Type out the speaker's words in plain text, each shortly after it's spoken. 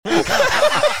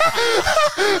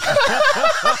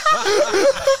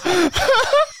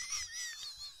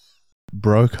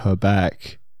broke her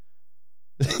back.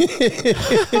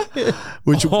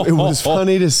 Which it was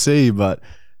funny to see, but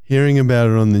hearing about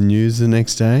it on the news the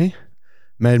next day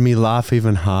made me laugh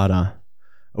even harder.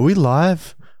 Are we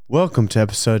live? Welcome to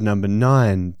episode number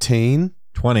 19.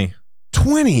 20.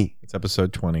 20? It's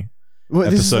episode 20. What,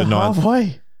 episode this is the 9.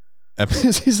 halfway?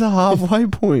 This is the halfway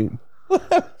point. What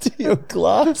happened to your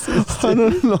glasses? I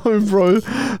don't know, bro.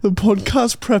 The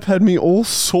podcast prep had me all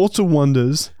sorts of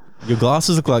wonders. Your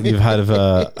glasses look like you've had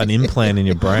an implant in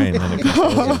your brain. And it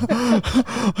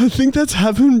I think that's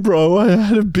happened, bro. I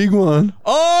had a big one.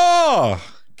 oh!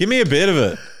 Give me a bit of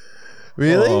it.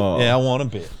 Really? Oh. Yeah, I want a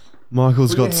bit.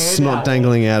 Michael's got snot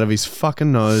dangling out of his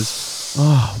fucking nose.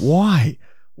 Oh, why?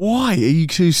 Why are you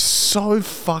two so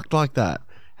fucked like that?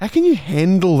 How can you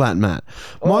handle that, Matt?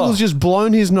 Michael's just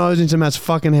blown his nose into Matt's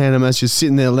fucking hand and Matt's just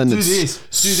sitting there letting it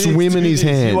swim in his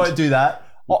hand. You won't do that.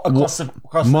 Across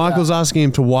Michael's asking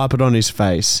him to wipe it on his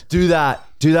face. do that.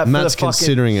 Do that. Matt's for the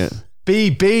considering it.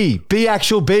 B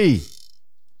actual B.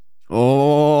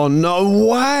 Oh, no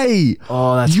way.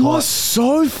 Oh, that's You hot. are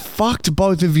so fucked,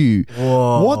 both of you.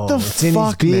 Whoa, What the it's in his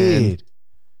fuck, man? beard.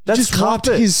 That's Just wiped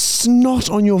carpet. his snot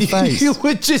on your face. You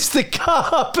were just the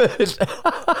carpet.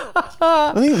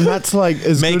 I think Matt's like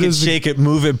as Make good it, as shake it,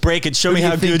 move it, break it. Show me do you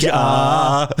how think good you you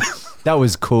are. That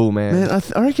was cool, man. Man,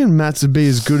 I reckon Matt's would be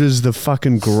as good as the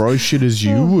fucking gross shit as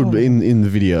you would in the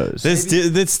videos.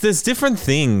 There's different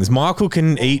things. Michael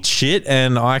can eat shit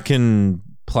and I can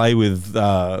play with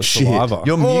saliva.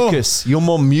 You're mucus. You're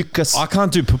more mucus. I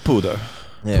can't do poo-poo though.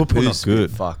 Yeah, poo-poo not poo's a bit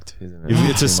good. fucked, isn't it?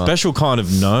 It's a special kind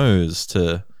of nose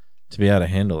to be able to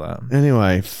handle that.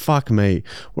 Anyway, fuck me.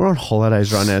 We're on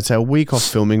holidays right now. It's our week off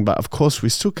filming, but of course we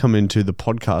still come into the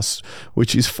podcast,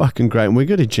 which is fucking great. And we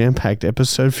got a jam-packed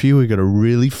episode for you. We got a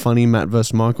really funny Matt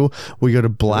vs. Michael. We got a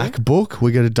black book.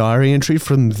 We got a diary entry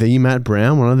from the Matt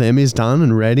Brown. One of them is done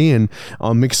and ready, and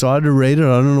I'm excited to read it. I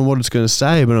don't know what it's going to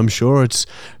say, but I'm sure it's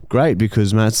great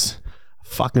because Matt's a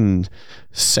fucking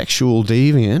sexual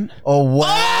deviant. Oh,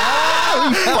 wow.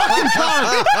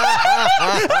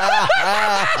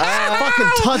 Fucking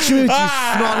touch me with your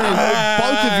snot end.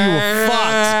 Both of you are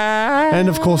fucked. And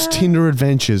of course, Tinder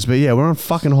adventures. But yeah, we're on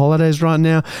fucking holidays right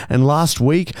now. And last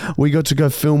week, we got to go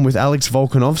film with Alex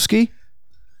Volkanovski.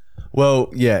 Well,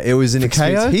 yeah, it was an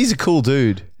experience. KO? He's a cool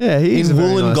dude. Yeah, he's in a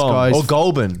very nice guy. Wollongong or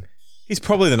Goulburn. He's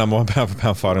probably the number one pound for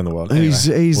pound fighter in the world. Anyway,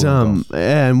 He's and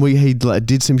he like,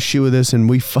 did some shit with us, and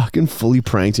we fucking fully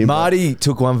pranked him. Marty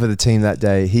took one for the team that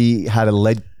day. He had a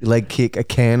leg kick, a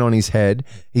can on his head.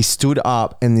 He stood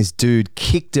up and this dude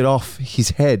kicked it off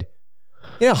his head.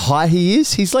 You know how high he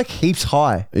is? He's like heaps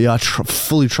high. Yeah, I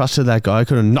fully trusted that guy.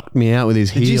 Could have knocked me out with his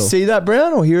heel. Did you see that,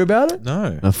 Brown, or hear about it?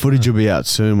 No. Footage will be out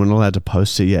soon. We're not allowed to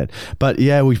post it yet. But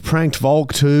yeah, we pranked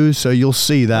Volk too, so you'll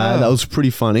see that. That was pretty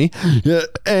funny. Yeah,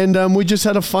 and we just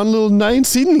had a fun little day in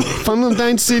Sydney.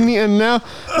 And now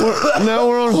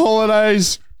we're on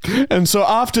holidays. And so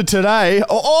after today,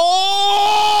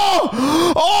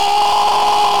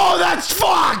 that's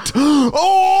fucked.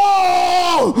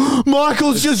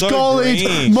 Michael's just so going.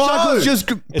 green. Michael's just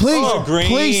so green.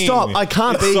 please stop. I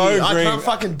can't It's beat so you. I green. can't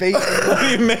fucking beat you. What do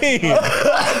you mean?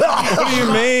 What do you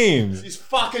mean? It's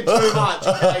fucking too much.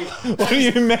 Okay? What do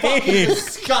you mean?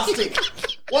 Disgusting.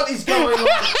 What is going on?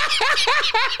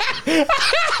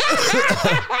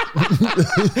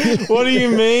 What do you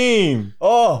mean?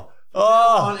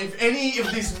 If any of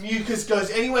this mucus goes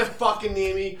anywhere fucking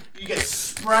near me, you get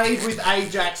sprayed with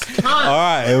Ajax. Cunt. All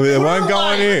right, it won't go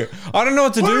on here. I don't know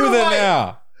what to do with it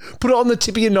now. Put it on the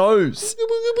tip of your nose. Fuck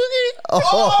me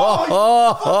up,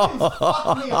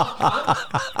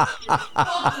 cunt. You fuck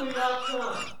me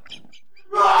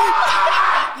up,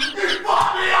 cunt. You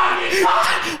fuck me up, you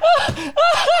cunt.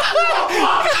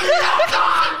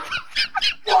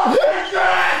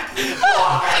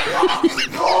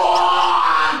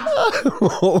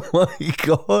 Oh my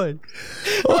God.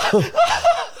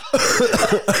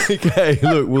 Okay,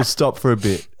 look, we'll stop for a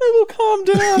bit. We'll calm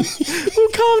down. We'll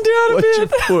calm down a Watch your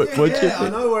bit. foot. Watch your I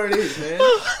foot. know where it is, man.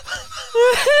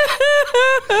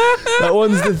 That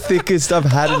one's the thickest I've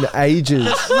had in ages.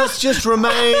 Let's just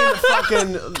remain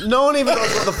fucking... No one even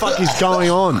knows what the fuck is going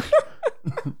on.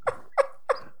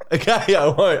 Okay, I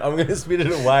won't. I'm going to spit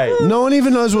it away. No one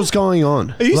even knows what's going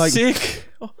on. Are you sick?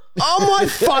 Oh my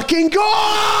fucking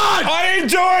God! What are you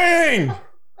doing?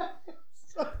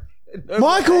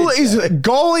 Michael is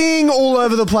gollying all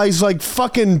over the place like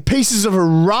fucking pieces of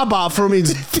rubber from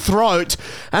his throat,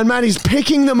 and Matty's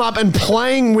picking them up and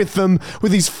playing with them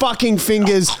with his fucking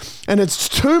fingers, and it's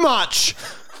too much.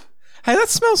 Hey, that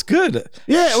smells good.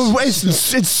 Yeah,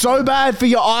 it's so bad for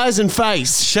your eyes and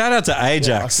face. Shout out to I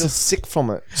Ajax. feel sick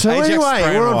from it. So Ajax anyway,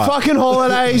 spray we're on white. fucking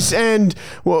holidays and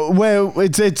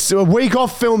it's a week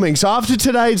off filming. So after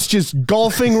today, it's just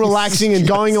golfing, relaxing, and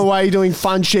going away doing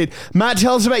fun shit. Matt,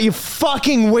 tell us about your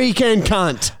fucking weekend,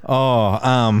 cunt.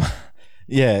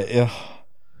 Yeah.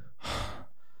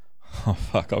 Oh,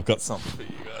 fuck. I've got something for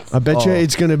you guys. I bet you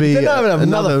it's going to be Then I have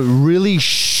another really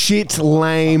shit,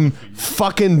 lame,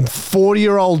 fucking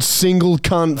 40-year-old single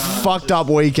cunt fucked up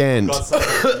weekend.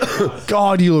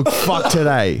 God, you look fucked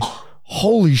today.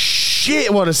 Holy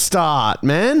shit, what a start,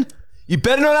 man. You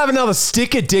better not have another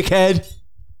sticker, dickhead.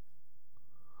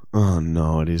 Oh,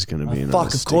 no, it is going to be another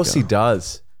Fuck, of course he sticker.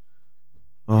 does.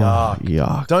 Oh,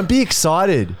 yuck. Don't be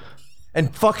excited.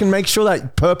 And fucking make sure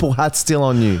that purple hat's still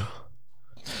on you.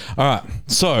 All right.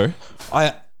 So,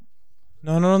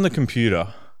 No, not on the computer.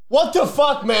 What the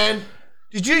fuck, man?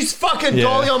 Did you fucking Yeah.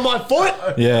 dolly on my foot?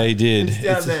 Yeah, he did.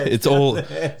 down there. It's on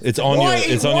Why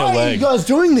your are leg. you guys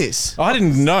doing this? I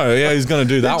didn't know. Yeah, he was going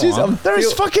to do that one. There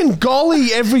is fucking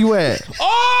golly everywhere.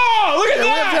 Oh, look at We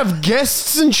that. have to have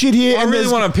guests and shit here. I and really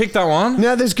there's- want to pick that one.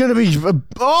 Now there's going to be...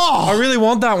 I really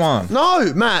want that one.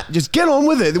 No, Matt, just get on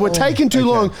with it. We're taking too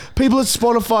long. People at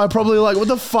Spotify are probably like, what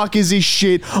the fuck is this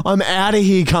shit? I'm out of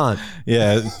here, cunt.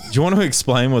 Yeah. Do you want to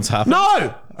explain what's happened?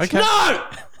 No! Okay. No!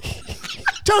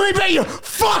 Tell me about your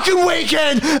fucking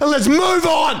weekend and let's move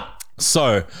on!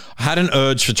 So, I had an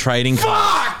urge for trading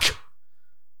cards. Fuck!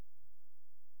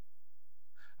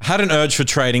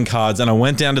 And I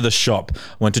went down to the shop.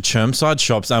 I went to Chermside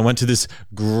Shops. I went to this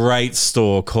great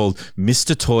store called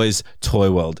Mr. Toys Toy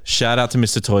World. Shout out to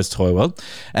Mr. Toys Toy World.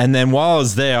 And then while I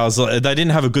was there, I was like, they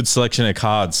didn't have a good selection of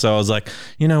cards. So I was like,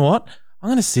 you know what? I'm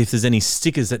going to see if there's any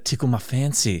stickers that tickle my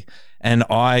fancy. And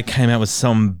I came out with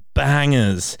some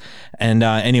bangers. And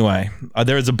anyway,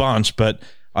 there is a bunch, but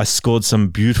I scored some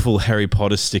beautiful Harry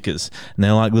Potter stickers. And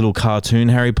they're like little cartoon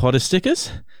Harry Potter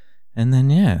stickers. And then,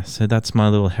 yeah, so that's my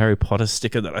little Harry Potter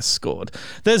sticker that I scored.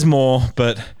 There's more,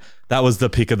 but that was the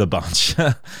pick of the bunch.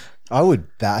 I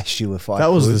would bash you if I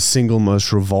That was could. the single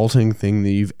most revolting thing that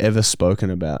you've ever spoken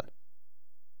about.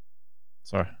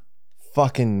 Sorry.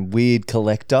 fucking weird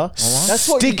collector. That's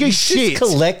what Sticker you shit. Just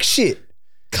collect shit.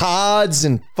 Cards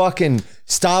and fucking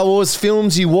Star Wars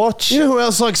films you watch. You know who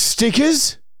else likes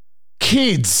stickers?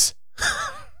 Kids.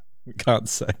 Can't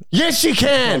say. Yes, you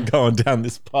can. Going down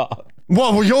this path.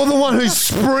 Well, you're the one who's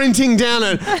sprinting down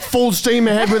at full steam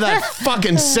ahead with that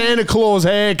fucking Santa Claus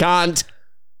hair, cunt.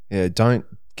 Yeah, don't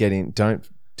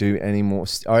do any more.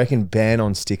 I reckon ban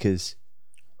on stickers.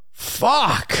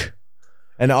 Fuck.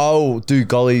 And I'll do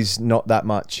gollies not that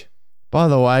much. By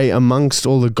the way, amongst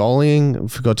all the gollying, I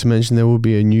forgot to mention there will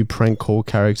be a new prank call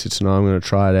character tonight. I'm going to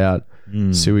try it out.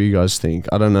 See what you guys think.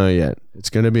 I don't know yet. I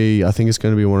think it's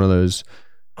going to be one of those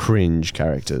cringe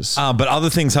characters. But other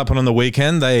things happen on the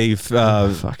weekend. They've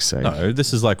Fuck's sake. no,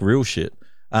 this is like real shit.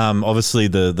 Obviously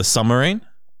the submarine.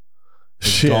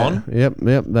 gone? Yep.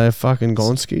 They're fucking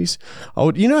gonskis.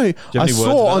 Oh, you know, have I any words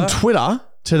saw about on that? Twitter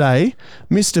today,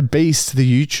 Mr. Beast,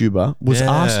 the YouTuber, was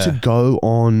Yeah. asked to go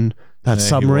on that Yeah, he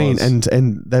submarine, was.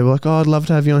 and they were like, "Oh, I'd love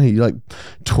to have you on here." He like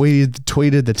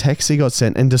tweeted the text he got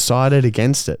sent and decided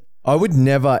against it. I would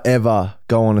never ever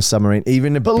go on a submarine,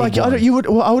 even a But big like,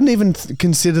 one. I wouldn't even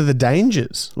consider the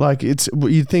dangers. Like,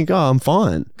 you'd think, oh, I'm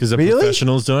fine. Because the Really?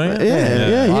 professionals doing it.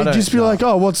 Yeah. I You'd don't just be know. like,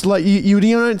 oh, what's like, you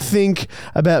don't think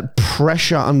about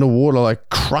pressure underwater, like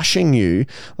crushing you.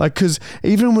 Like, because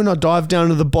even when I dive down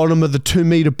to the bottom of the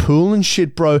 2-meter pool and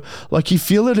shit, bro, like you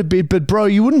feel it a bit, but bro,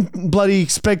 you wouldn't bloody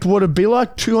expect what it'd be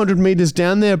like 200 meters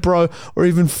down there, bro, or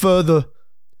even further.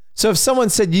 So if someone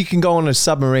said you can go on a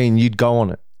submarine, you'd go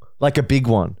on it. Like a big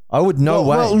one. I would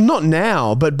Well, not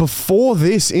now, but before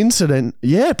this incident,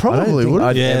 yeah, I don't probably think would.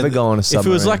 I'd ever go on a If submarine.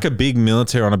 it was like a big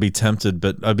military one, I'd be tempted,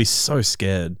 but I'd be so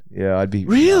scared. Yeah, I'd be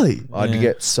Really? I'd Yeah.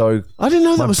 get so I didn't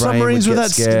know My that was brain submarines would were get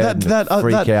that scared and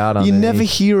freak out You underneath. never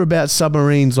hear about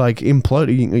submarines like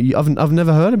imploding. I've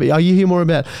never heard of it. You hear more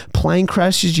about plane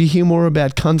crashes. You hear more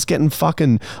about cunts getting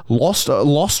fucking lost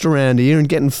around here and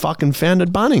getting fucking found at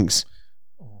Bunnings.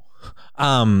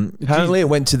 Apparently, it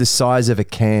went to the size of a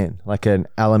can, like an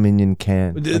aluminium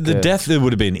can. The Like a- death there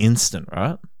would have been instant,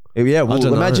 right? Yeah, well,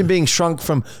 don't know. imagine being shrunk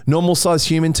from normal size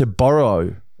human to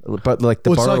Borrow, but like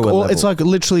the Well, Borrower level. it's like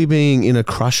literally being in a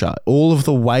crusher. All of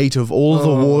the weight of all of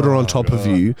the water on top of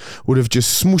you would have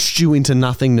just smooshed you into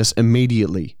nothingness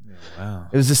immediately.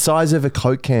 It was the size of a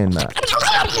Coke can, Matt.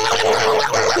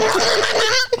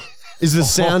 Is the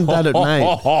sound that it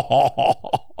made?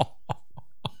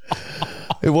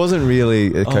 It wasn't really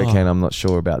a Coke can. I'm not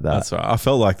sure about that. That's right. I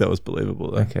felt like that was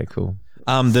believable though. Okay, cool.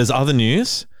 There's other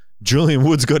news. Julian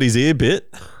Woods got his ear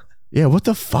bit. Yeah, what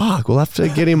the fuck? We'll have to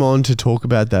get him on to talk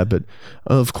about that. But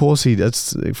of course he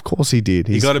did.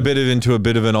 He got into a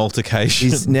bit of an altercation.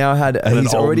 He's now had.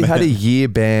 He's already had a year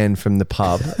ban from the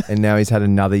pub, and now he's had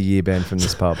another year ban from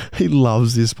this pub. He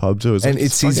loves this pub too.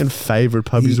 It's his fucking favorite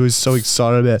pub. He's always so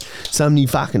excited about so many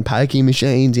fucking pokie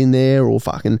machines in there, or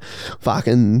fucking.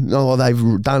 Oh,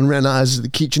 they've done renos to the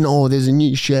kitchen. Oh, there's a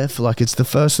new chef. Like, it's the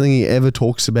first thing he ever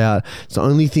talks about. It's the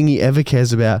only thing he ever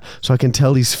cares about. So I can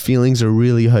tell his feelings are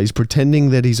really hurt. He's pretending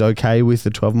that he's okay with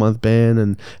the 12-month ban,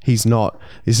 and he's not.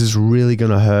 This is really going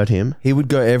to hurt him. He would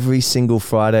go every single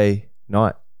Friday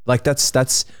night. Like,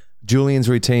 that's Julian's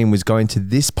routine, was going to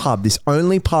this pub, this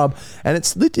only pub, and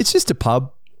it's just a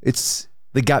pub. It's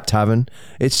the Gap Tavern.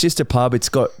 It's just a pub. It's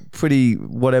got pretty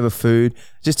whatever food,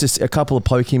 just a couple of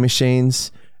pokey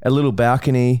machines, a little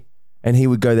balcony, and he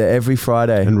would go there every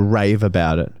Friday And rave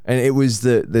about it. and it was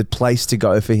the place to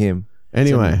go for him.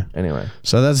 Anyway,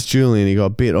 so that's Julian. He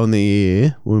got bit on the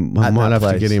ear. We might have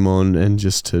to get him on and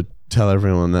just to tell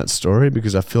everyone that story,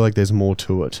 because I feel like there's more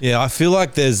to it. Yeah, I feel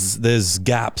like there's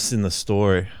gaps in the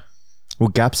story. Well,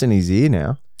 Gap's in his ear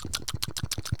now.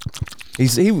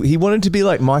 He wanted to be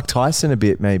like Mike Tyson a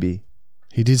bit, maybe.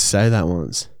 He did say that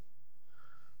once.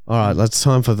 All right, it's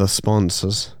time for the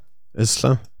sponsors.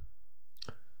 Isla?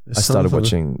 I started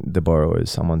watching The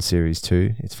Borrowers. I'm on series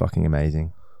 2. It's fucking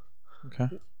amazing. Okay.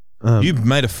 You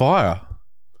made a fire.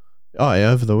 Oh yeah,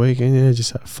 over the weekend,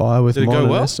 just had a fire with. Did it go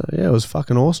well? Yeah, it was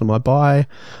fucking awesome. I buy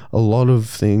a lot of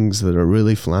things that are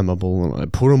really flammable, and I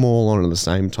put them all on at the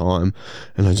same time,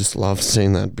 and I just love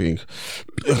seeing that big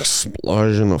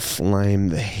explosion of flame,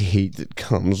 the heat that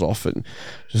comes off it,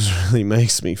 just really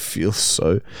makes me feel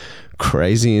so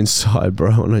crazy inside,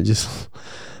 bro. And I just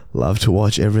love to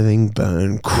watch everything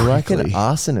burn quickly. You're like an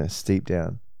arsonist deep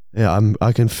down. Yeah,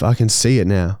 I can see it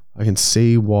now. I can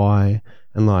see why,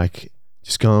 and like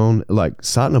just going like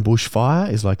starting a bushfire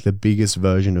is like the biggest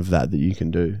version of that you can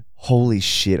do. Holy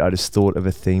shit! I just thought of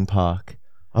a theme park.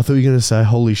 I thought you were gonna say,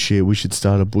 "Holy shit, we should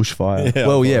start a bushfire." Yeah,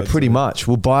 well, yeah, pretty much.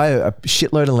 We'll buy a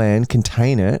shitload of land,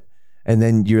 contain it, and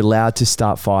then you're allowed to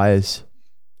start fires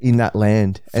in that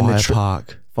land. Fire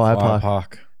park. Fire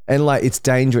park. And like, it's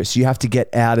dangerous. You have to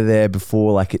get out of there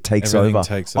before like it takes Everything over.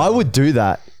 takes I over. would do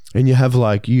that. And you have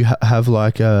like a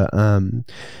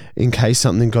in case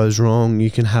something goes wrong, you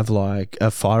can have like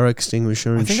a fire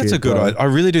extinguisher. And I think shit, that's a good bro. idea. I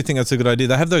really do think that's a good idea.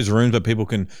 They have those rooms where people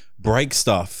can break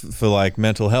stuff for like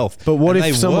mental health. But what And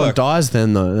if they someone work. dies?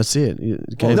 Then though, that's it.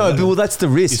 Well, that's the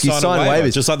risk. You sign a waiver,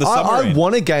 waivers. just like the I submarine.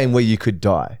 want a game where you could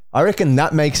die. I reckon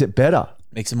that makes it better.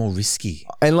 Makes it more risky.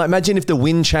 And like, imagine if the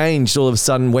wind changed, all of a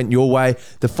sudden went your way,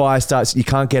 the fire starts, you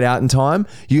can't get out in time.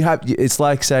 It's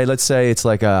like, let's say it's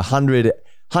like 100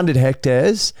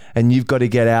 hectares, and you've got to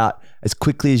get out as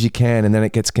quickly as you can, and then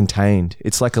it gets contained.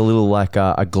 It's like a little like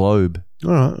a globe.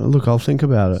 All right, look, I'll think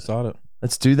about it. Start it.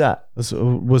 Let's do that.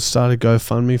 We'll start a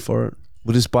GoFundMe for it.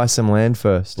 We'll just buy some land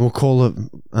first. We'll call it.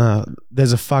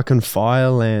 There's a fucking fire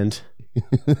land.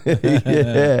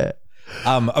 Yeah.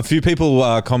 A few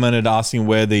people commented asking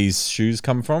where these shoes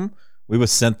come from. We were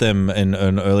sent them in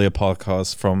an earlier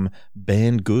podcast from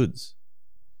Banned Goods.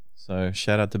 So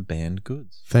shout out to Banned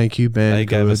Goods. Thank you, Banned They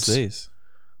gave Goods. us these.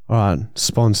 All right,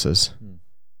 sponsors.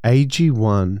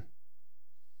 AG1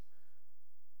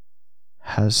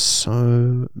 has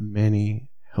so many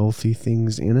healthy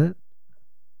things in it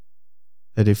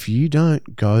that if you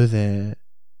don't go there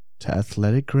to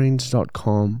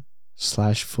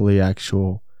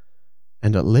athleticgreens.com/fullyactual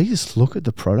and at least look at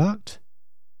the product,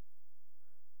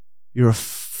 you're a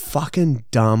fucking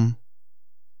dumb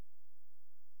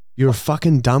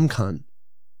cunt.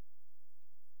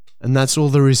 And that's all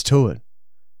there is to it.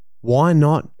 Why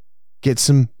not get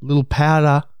some little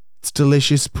powder? It's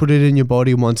delicious. Put it in your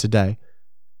body once a day.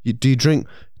 Do you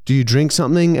drink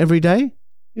something every day?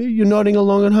 You're nodding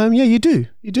along at home. Yeah, you do.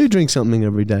 You do drink something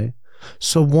every day.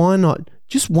 So why not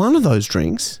just one of those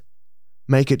drinks?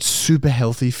 Make it super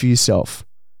healthy for yourself.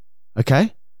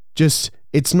 Okay? It's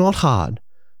not hard.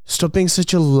 Stop being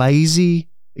such a lazy,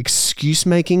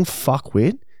 excuse-making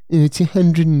fuckwit. It's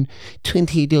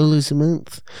 $120 a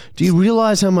month. Do you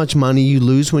realize how much money you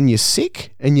lose when you're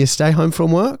sick and you stay home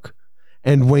from work?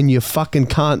 And when you fucking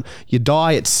you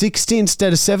die at 60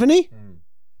 instead of 70?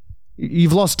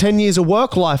 You've lost 10 years of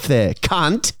work life there,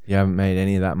 cunt. You haven't made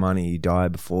any of that money. You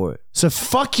died before it. So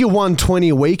fuck your $120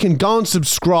 a week and go and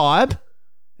subscribe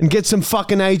and get some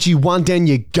fucking AG1 down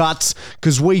your guts,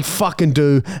 because we fucking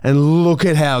do, and look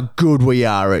at how good we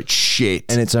are at shit.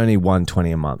 And it's only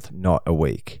 $120 a month, not a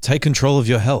week. Take control of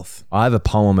your health. I have a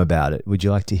poem about it. Would you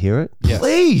like to hear it? Yes.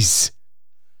 Please.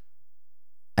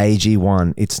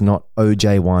 AG1. It's not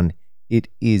OJ1. It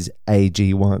is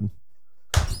AG1.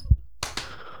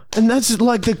 And that's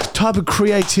like the type of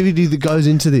creativity that goes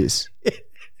into this.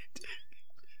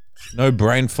 No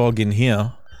brain fog in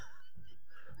here.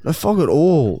 No fog at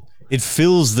all. It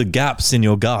fills the gaps in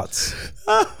your guts.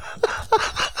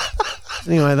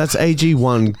 Anyway, that's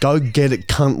AG1. Go get it,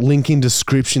 cunt. Link in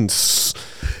description.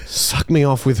 Suck me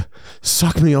off with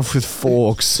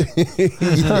forks. Yeah.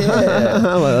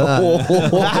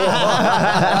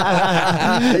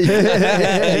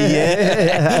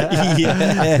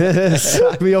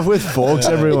 Suck me off with forks,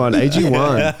 everyone.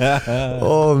 AG1.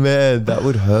 Oh man, that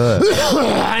would hurt.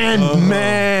 And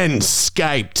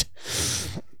Manscaped.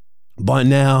 By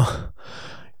now,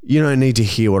 you don't need to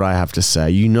hear what I have to say.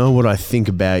 You know what I think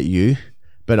about you.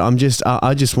 But I just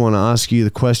want to ask you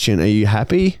the question. Are you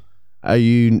happy? Have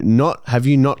you not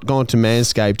gone to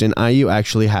Manscaped, and are you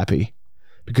actually happy?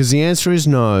 Because the answer is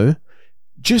no.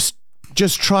 Just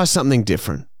try something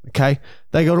different, okay?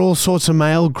 They got all sorts of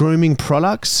male grooming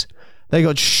products. They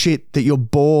got shit that your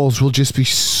balls will just be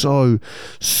so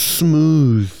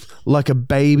smooth, like a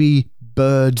baby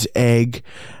bird's egg,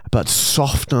 but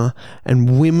softer,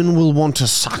 and women will want to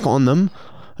suck on them.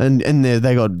 And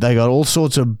they got all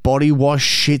sorts of body wash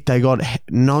shit. They got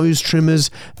nose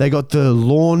trimmers. They got the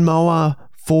lawnmower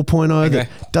 4.0 that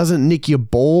doesn't nick your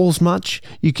balls much.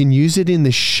 You can use it in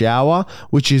the shower,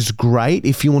 which is great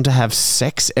if you want to have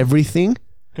sex everything.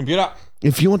 Computer.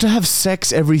 If you want to have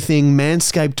sex everything,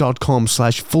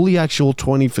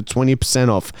 manscaped.com/fullyactual20 for 20%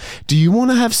 off. Do you want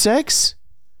to have sex?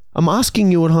 I'm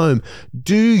asking you at home.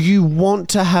 Do you want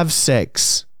to have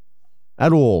sex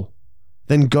at all?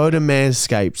 Then go to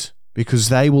Manscaped, because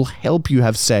they will help you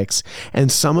have sex,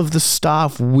 and some of the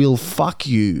staff will fuck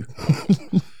you.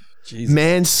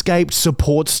 Manscaped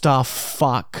support staff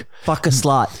fuck. Fuck a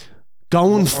slut.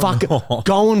 Go and fuck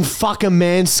a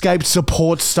Manscaped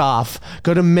support staff.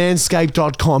 Go to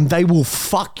manscaped.com. They will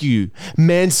fuck you.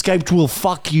 Manscaped will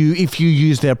fuck you if you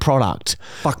use their product.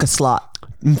 Fuck a slut.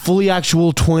 Fully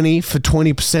Actual 20 for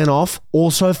 20% off.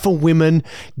 Also for women,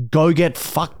 go get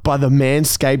fucked by the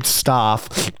Manscaped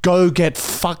staff. Go get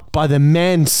fucked by the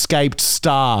Manscaped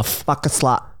staff. Fuck a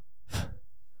slut.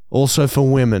 Also for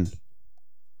women.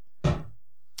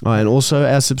 And also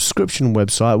our subscription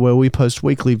website where we post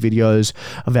weekly videos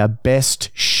of our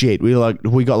best shit. We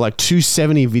got like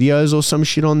 270 videos or some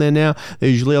shit on there now.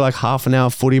 They're usually like half an hour,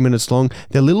 40 minutes long.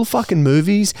 They're little fucking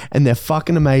movies and they're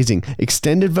fucking amazing.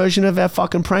 Extended version of our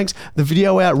fucking pranks. The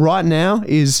video out right now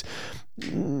is...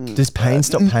 Does pain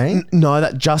stop pain? No,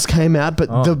 that just came out.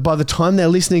 But by the time they're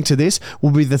listening to this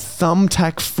will be the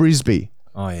thumbtack frisbee.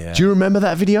 Oh yeah. Do you remember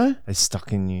that video? They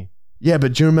stuck in you. Yeah,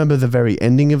 but do you remember the very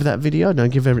ending of that video?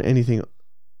 Don't give anything.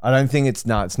 I don't think it's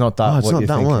not that. Oh, it's what not you're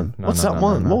that thinking. one. No, What's no, that no,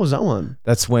 one? no. What was that one?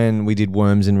 That's when we did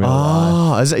worms in real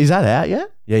life. Oh, is that out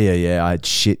yet? Yeah. I had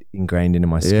shit ingrained into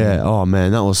my skin. Yeah. Oh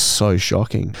man, that was so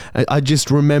shocking. I just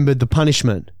remembered the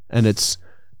punishment, and it's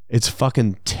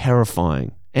fucking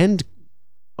terrifying, and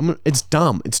it's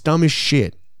dumb. It's dumb as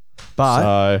shit.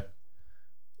 But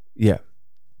yeah.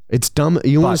 It's dumb.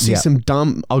 You want to see some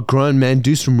a grown man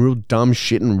do some real dumb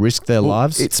shit and risk their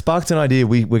lives? It sparked an idea.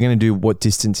 We're going to do what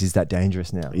distance is that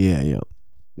dangerous now? Yeah.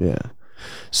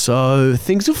 So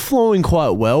things are flowing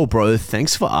quite well, bro.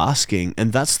 Thanks for asking.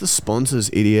 And that's the sponsors,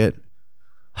 idiot.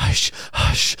 Hush,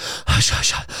 hush, hush,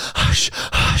 hush, hush,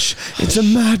 hush. It's a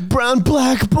mad brown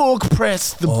black book.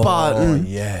 Press the button.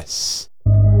 Yes.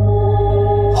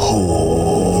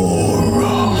 Horoscopes.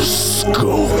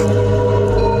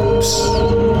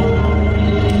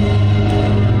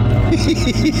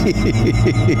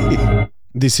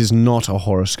 This is not a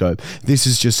horoscope. This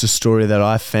is just a story that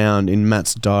I found in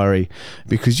Matt's diary,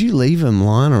 because you leave them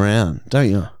lying around, don't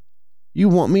you? You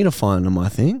want me to find them, I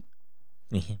think.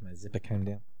 My zipper came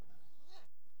down.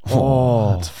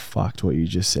 Oh, that's fucked what you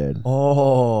just said.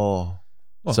 Oh.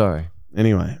 Sorry.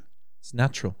 Anyway. It's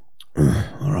natural.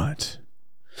 All right.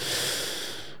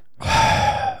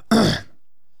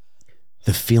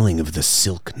 The feeling of the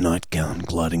silk nightgown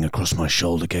gliding across my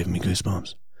shoulder gave me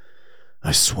goosebumps.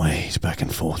 I swayed back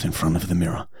and forth in front of the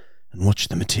mirror and watched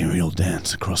the material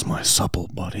dance across my supple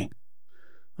body.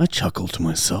 I chuckled to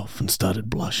myself and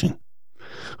started blushing.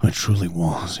 I truly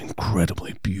was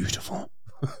incredibly beautiful.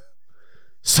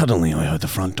 Suddenly I heard the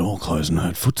front door close and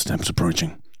heard footsteps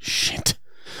approaching. Shit.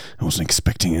 I wasn't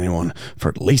expecting anyone for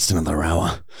at least another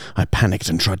hour. I panicked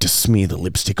and tried to smear the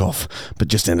lipstick off, but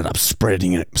just ended up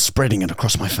spreading it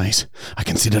across my face. I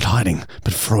considered hiding,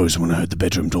 but froze when I heard the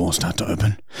bedroom door start to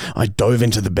open. I dove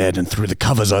into the bed and threw the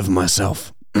covers over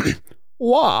myself.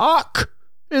 Walk!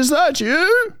 Is that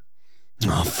you?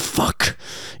 Oh, fuck.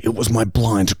 It was my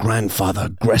blind grandfather,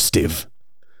 Grestiv.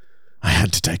 I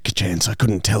had to take a chance. I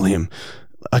couldn't tell him.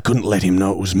 I couldn't let him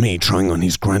know it was me trying on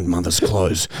his grandmother's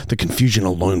clothes. The confusion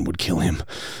alone would kill him.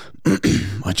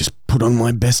 I just put on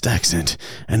my best accent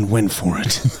and went for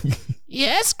it.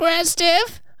 Yes,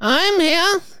 Grandstiff, I'm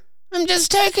here. I'm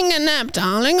just taking a nap,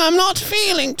 darling. I'm not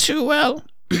feeling too well.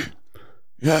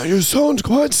 Yeah, you sound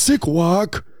quite sick,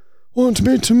 Wak. Want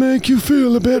me to make you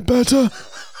feel a bit better?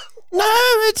 No,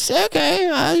 it's okay.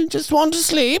 I just want to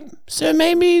sleep. So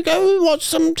maybe go watch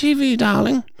some TV,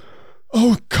 darling.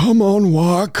 Oh, come on,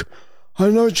 Wak. I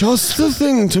know just the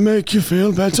thing to make you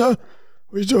feel better.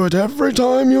 We do it every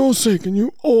time you're sick and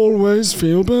you always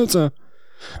feel better.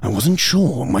 I wasn't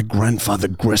sure what my grandfather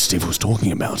Grestiff was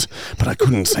talking about, but I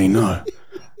couldn't say no.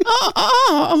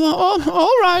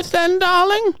 All right then,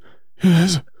 darling.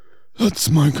 Yes, that's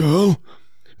my girl.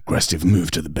 Grestiff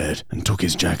moved to the bed and took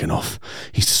his jacket off.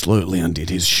 He slowly undid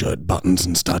his shirt buttons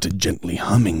and started gently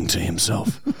humming to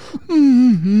himself.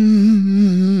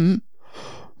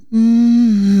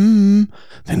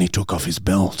 Then he took off his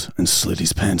belt and slid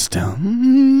his pants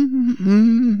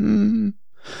down.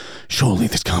 Surely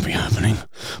this can't be happening.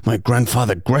 My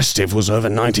grandfather Grestiff was over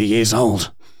 90 years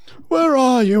old. Where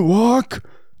are you, Wak?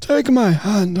 Take my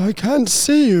hand. I can't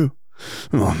see you.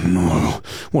 Oh no,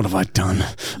 what have I done?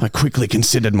 I quickly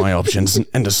considered my options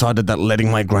and decided that letting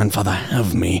my grandfather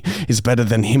have me is better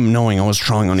than him knowing I was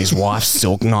trying on his wife's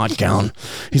silk nightgown.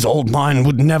 His old mind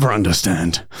would never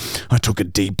understand. I took a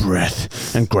deep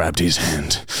breath and grabbed his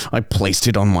hand. I placed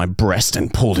it on my breast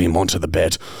and pulled him onto the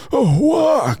bed. Oh,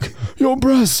 Wak, your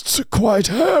breasts are quite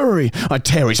hairy. I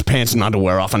tear his pants and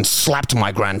underwear off and slapped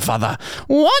my grandfather.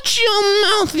 Watch your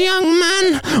mouth, young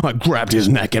man. I grabbed his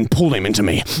neck and pulled him into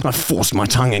me. I forced my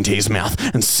tongue into his mouth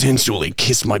and sensually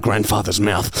kissed my grandfather's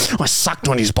mouth. I sucked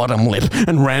on his bottom lip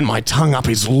and ran my tongue up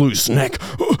his loose neck.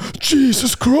 Oh,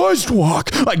 Jesus Christ,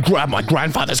 Wak! I grab my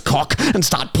grandfather's cock and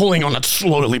start pulling on it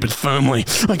slowly but firmly.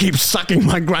 I keep sucking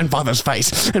my grandfather's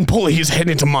face and pulling his head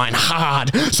into mine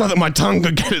hard so that my tongue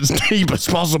could get as deep as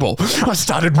possible. I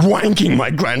started wanking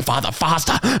my grandfather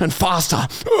faster and faster.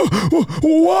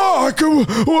 Wak!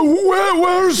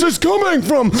 Where is this coming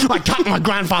from? I cut my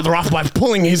grandfather off by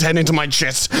pulling his head into my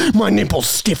chest. My nipples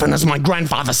stiffen as my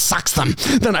grandfather sucks them.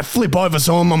 Then I flip over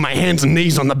so I'm on my hands and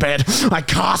knees on the bed. I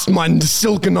cast my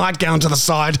silk nightgown to the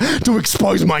side to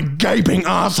expose my gaping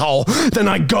asshole. Then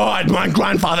I guide my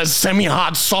grandfather's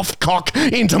semi-hard soft cock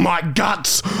into my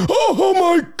guts. Oh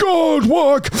my God,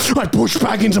 Wak! I push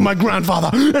back into my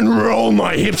grandfather and roll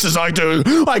my hips as I do.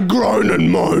 I groan and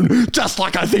moan, just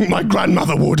like I think my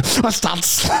grandmother would. I start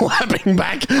slapping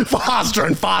back faster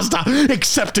and faster,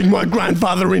 accepting my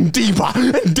grandfather in deeper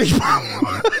and deeper.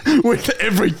 With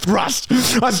every thrust,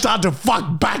 I start to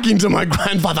fuck back into my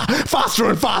grandfather faster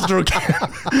and faster again.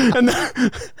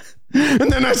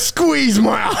 And then I squeeze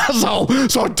my asshole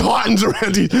so it tightens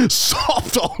around his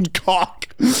soft old cock.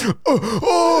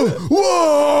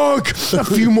 Wak! A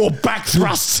few more back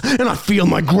thrusts, and I feel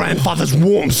my grandfather's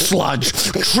warm sludge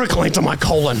trickle into my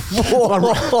colon.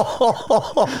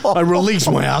 I release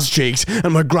my ass cheeks,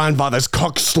 and my grandfather's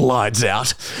cock slides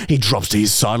out. He drops to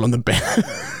his side on the bed.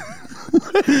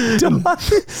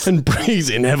 and breathes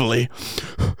in heavily.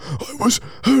 I was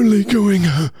only going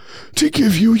to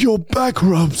give you your back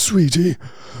rub, sweetie,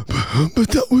 but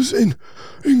that was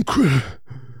incredible.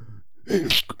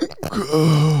 Yes.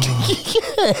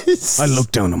 I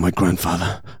look down on my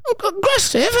grandfather.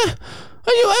 Grestiff,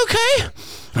 are you okay?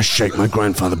 I shake my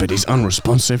grandfather, but he's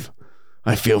unresponsive.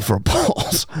 I feel for a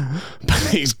pulse, but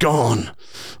he's gone.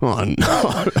 Oh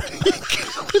no.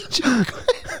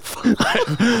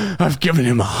 I've given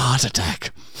him a heart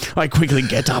attack. I quickly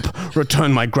get up,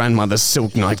 return my grandmother's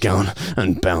silk nightgown,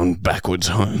 and bound backwards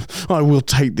home. I will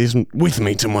take this with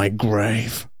me to my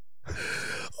grave.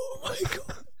 Oh my God.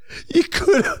 You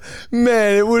could have,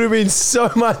 man, it would have been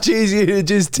so much easier to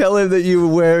just tell him that you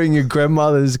were wearing your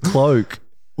grandmother's cloak.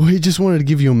 Well, he just wanted to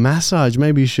give you a massage.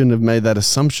 Maybe you shouldn't have made that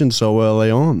assumption so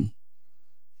early on.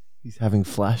 He's having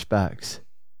flashbacks.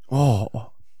 Oh,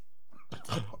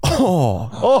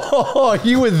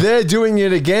 you were there doing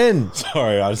it again.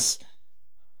 Sorry, that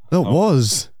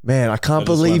was. Man, I can't just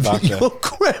believe went back your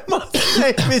grandma's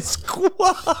name is Quark.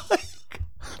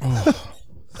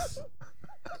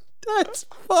 That's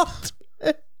fucked,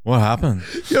 man. What happened?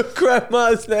 Your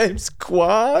grandma's name's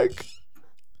Quark.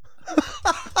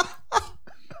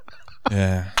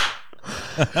 Yeah.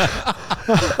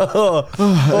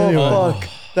 Fuck.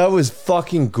 That was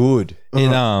fucking good.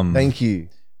 Thank you.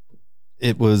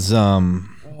 It was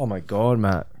Oh my God,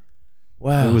 Matt.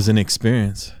 Wow. it was an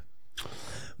experience.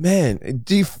 Man,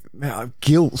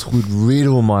 guilt would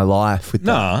riddle my life with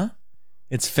that. Nah,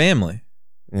 it's family.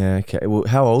 Yeah, okay. Well,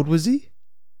 how old was he?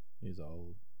 He was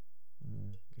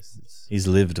He's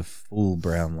lived a full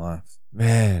brown life.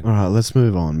 Man. All right, let's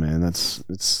move on, man.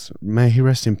 May he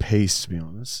rest in peace, to be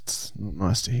honest. It's not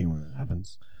nice to hear when that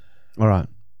happens. All right.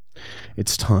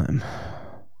 It's time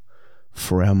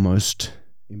for our most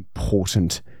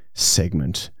important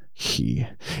segment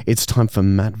here. It's time for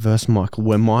Matt vs. Michael,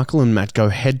 where Michael and Matt go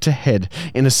head to head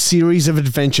in a series of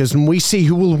adventures, and we see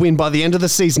who will win by the end of the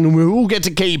season, and we will get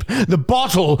to keep the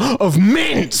bottle of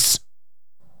mints.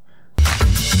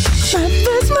 Matt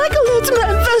vs. Michael, it's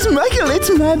Matt vs. Michael, it's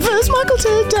Matt vs. Michael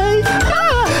today.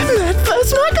 Matt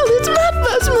vs. Michael, it's Matt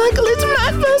vs. Michael, it's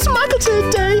Matt vs. Michael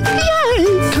today.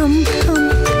 Yay! Come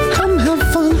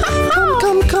have fun.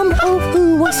 Come, oh,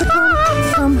 who wants to come?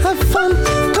 Come have fun,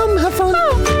 come have fun,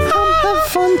 come have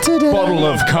fun today. Bottle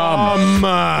of cum.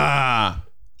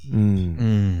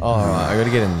 All right, I got to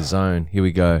get in the zone. Here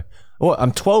we go. Oh,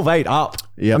 I'm 12-8 up.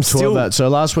 Yeah, I'm 12-8. So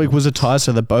last week was a tie,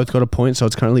 so they both got a point. So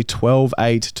it's currently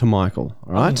 12-8 to Michael.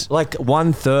 All right. Like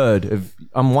 1/3 of.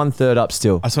 I'm 1/3 up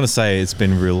still. I just want to say it's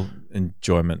been real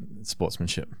enjoyment,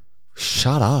 sportsmanship.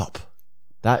 Shut up.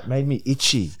 That made me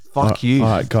itchy. Fuck you.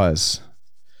 All right, guys.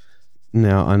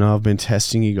 Now, I know I've been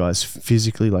testing you guys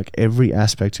physically, like every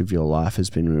aspect of your life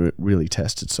has been really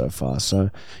tested so far.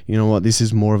 So, you know what? This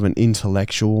is more of an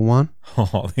intellectual one.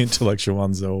 Oh, the intellectual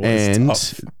ones are always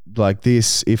tough. Like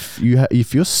this, if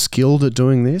you're skilled at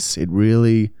doing this, it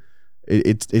really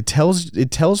it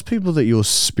tells people that you're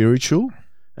spiritual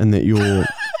and that you're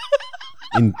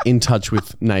in touch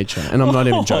with nature. And I'm not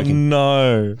even joking.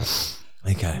 Oh, no.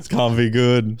 Okay. This can't be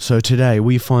good. So today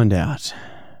we find out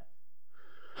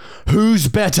who's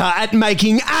better at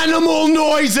making animal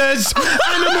noises.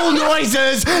 Animal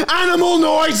noises. Animal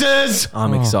noises.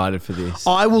 I'm excited for this.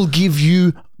 I will give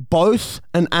you both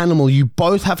an animal. You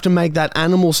both have to make that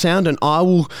animal sound, and I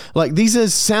will, like, these are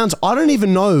sounds. I don't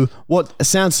even know what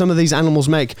sounds some of these animals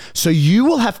make. So you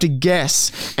will have to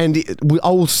guess, and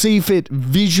I will see if it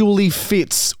visually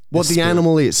fits what the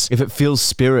animal is. If it feels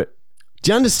spirit.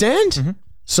 Do you understand? Mm-hmm.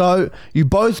 So you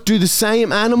both do the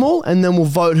same animal, and then we'll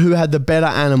vote who had the better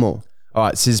animal. All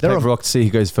right, scissors, paper, rock to see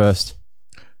who goes first.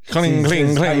 Cling,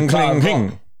 cling, cling, cling,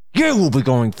 cling. You will be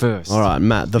going first. All right,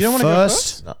 Matt. The You don't wanna go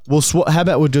first? We'll how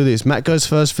about we'll do this? Matt goes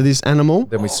first for this animal,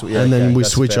 Then we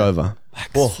switch over.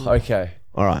 Oh, okay.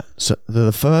 All right. So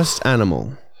the first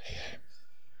animal.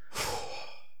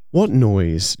 What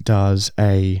noise does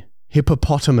a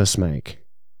hippopotamus make?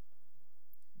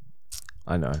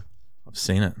 I know. I've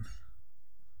seen it.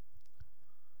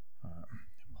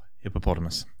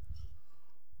 Hippopotamus.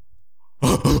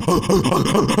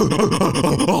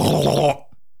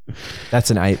 That's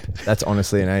an ape. That's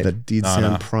honestly an ape. That did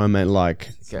sound primate-like.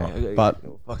 Okay, But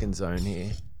fucking zone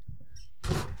here.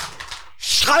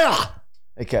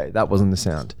 Okay, that wasn't the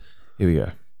sound. Here we go.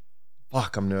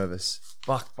 Fuck, I'm nervous.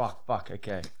 Fuck.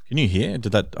 Okay. Can you hear?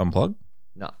 Did that unplug?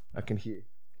 No, I can hear.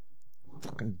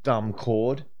 Fucking dumb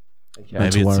cord. Okay.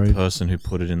 Maybe it's worried. the person who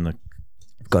put it in the...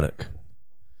 Got it.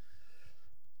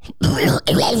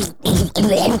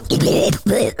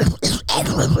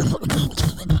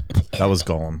 That was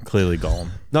Gollum. Clearly Gollum.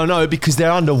 No, because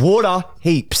they're underwater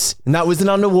heaps. And that was an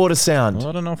underwater sound. Well,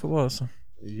 I don't know if it was.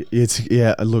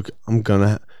 look,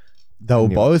 they were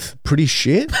both pretty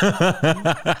shit.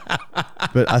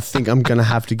 But I think I'm gonna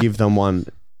have to give them one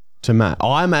to Matt.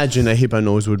 I imagine a hippo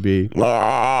noise would be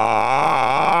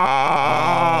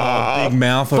Big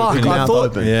mouth Fuck, opening. I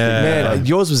thought, Yeah. man,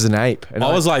 yours was an ape. And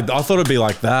I thought it'd be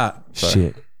like that. So.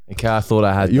 shit. Okay, I thought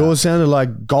I had yours sounded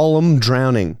like Gollum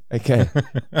drowning.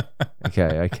 that. Okay.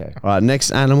 Okay. All right, next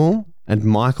animal, and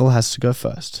Michael has to go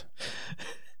first.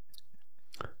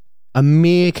 A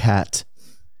meerkat.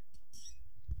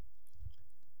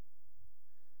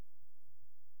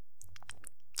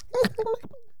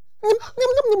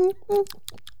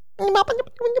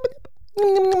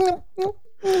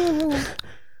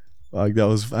 Like that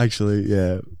was actually,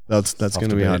 yeah. That's going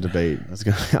to be hard to beat. That's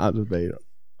going to be hard to beat.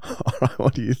 All right,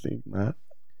 what do you think, Matt?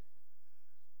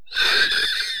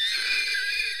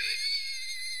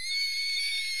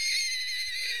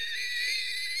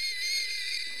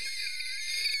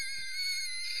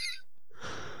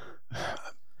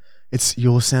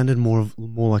 Yours sounded more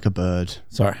like a bird.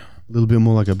 Sorry. A little bit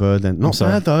more like a bird then. Not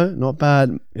bad though. Not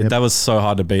bad. Yeah, That was so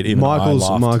hard to beat. Even Michael's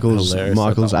I laughed.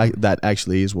 Hilarious. that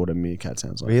actually is what a meerkat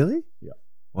sounds like. Really? Yeah.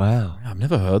 Wow. I've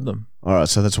never heard them. All right,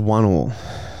 so that's 1-1.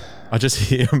 I just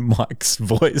hear Mike's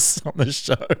voice on the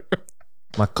show.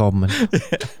 Mike Goldman.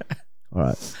 All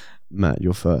right, Matt,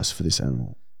 you're first for this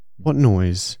animal. What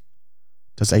noise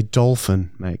does a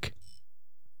dolphin make?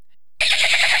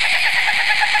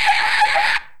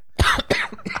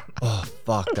 Oh,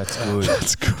 fuck, that's good.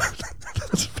 That's good.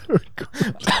 That's very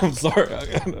good. I'm sorry.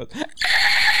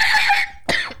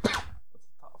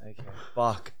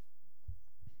 Fuck.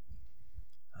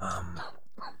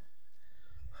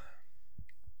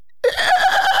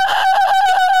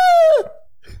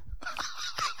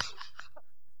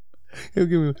 He'll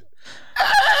give me.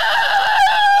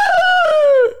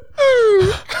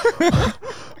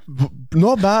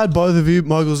 Not bad, both of you.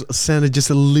 Michael's sounded just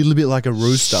a little bit like a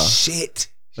rooster. Shit.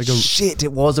 Like a- Shit,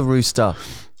 it was a rooster.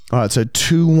 All right, so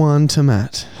 2-1 to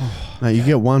Matt. Mate, you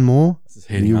get one more, is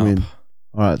and heating you up. win.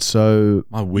 All right, so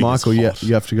My wig is Michael, hot.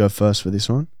 you have to go first for this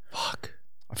one. Fuck.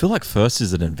 I feel like first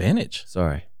is an advantage.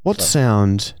 Sorry. What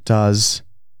sound does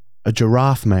a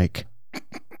giraffe make?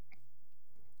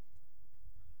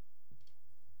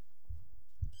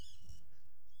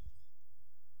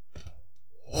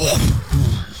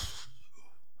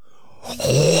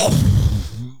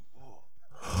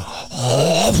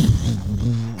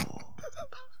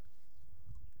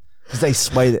 Because they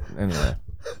sway anyway.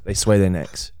 They sway their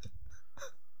necks.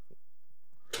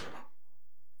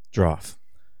 Giraffe.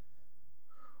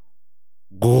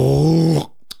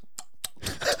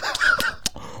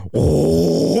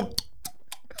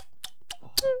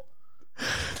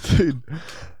 Dude.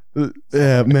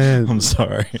 Yeah, man. I'm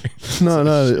sorry. No,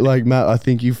 like Matt, I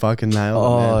think you fucking nailed it,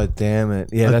 Oh, man. damn it.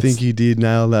 Yeah, I that's, think you did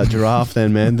nail that giraffe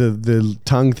then, man. The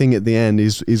tongue thing at the end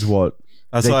is what?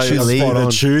 That's They like chew it's leaves. the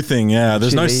chew thing. Yeah,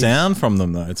 there's no Chew leaves. sound from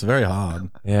them though. It's very hard.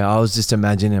 yeah, I was just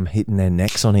imagining them hitting their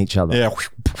necks on each other. Yeah,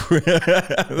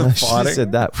 I should have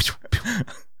said that.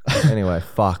 Anyway,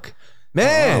 fuck.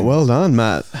 Man, Oh, well done,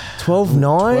 Matt. 12-9?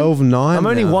 12-9 I'm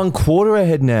only now. 1 quarter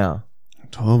ahead now.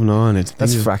 12-9. That's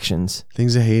Things fractions.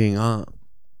 are heating up.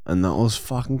 And that was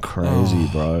fucking crazy,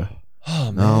 bro.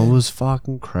 Oh, No, it was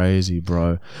fucking crazy,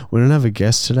 bro. We don't have a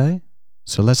guest today,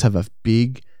 so let's have a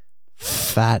big,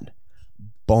 fat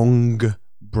bong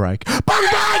break. Bong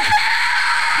break!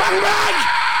 Bong break!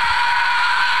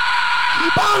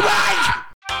 Bong break!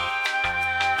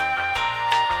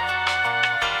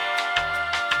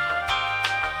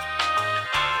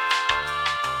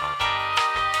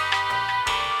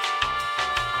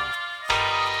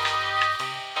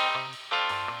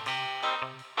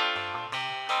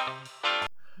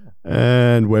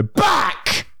 And we're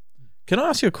back. Can I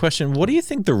ask you a question? What do you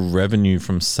think the revenue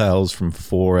from sales from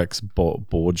Forex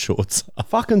board shorts are?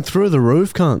 Fucking through the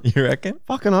roof, cunt. You reckon?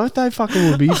 Fucking oath they fucking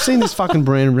would be. You've seen this fucking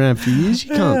brand around for years,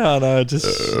 you can't. Yeah, I know.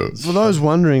 Just For those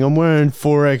wondering, I'm wearing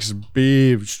 4X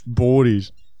beer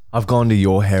boardies. I've gone to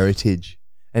your heritage.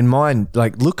 And mine,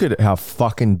 like, look at how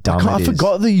fucking dumb I it is.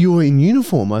 forgot that you were in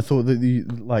uniform. I thought that you,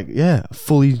 like, yeah,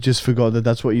 fully just forgot that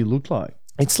that's what you looked like.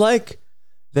 It's like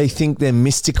they think they're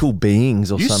mystical beings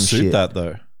or you some suit shit. that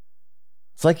though.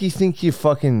 It's like you think you're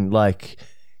fucking like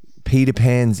Peter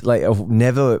Pan's, like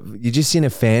never. You're just in a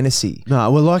fantasy.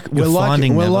 No, we're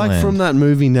Finding like Neverland. from that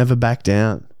movie Never Back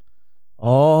Down.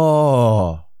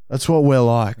 Oh, That's what we're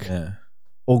like. Yeah.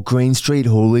 or Green Street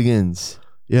Hooligans.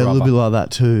 Yeah, a little Rubber. bit like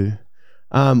that too.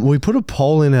 We put a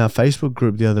poll in our Facebook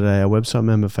group the other day, our website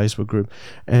member Facebook group,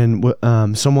 and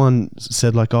someone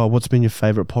said like, "Oh, what's been your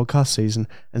favorite podcast season?"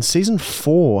 And season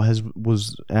 4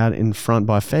 was out in front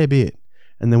by a fair bit.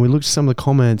 And then we looked at some of the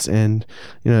comments, and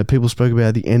people spoke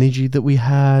about the energy that we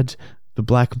had, the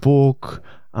Black Book,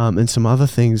 and some other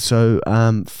things. So,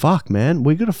 fuck, man,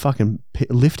 we got to fucking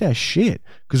lift our shit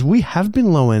because we have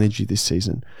been low energy this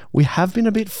season. We have been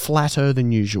a bit flatter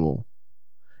than usual.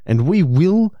 And we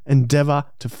will endeavor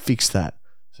to fix that.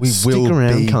 We Stick will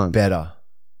around, be cunt, better.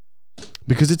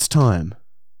 because it's time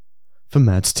for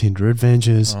Matt's Tinder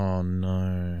adventures. Oh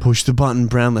no. Push the button,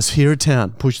 Brown. Let's hear it,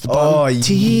 town. Push the button. Oh,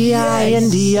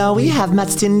 T-I-N-D-R, we have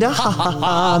Matt's Tinder. Ha ha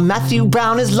ha. Matthew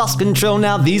Brown has lost control.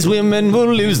 Now these women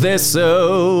will lose their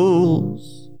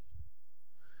souls.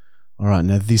 All right,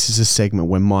 now this is a segment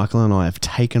where Michael and I have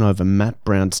taken over Matt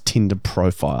Brown's Tinder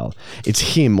profile.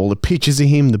 It's him. All the pictures of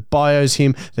him, the bio's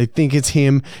him. They think it's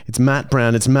him. It's Matt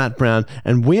Brown. It's Matt Brown.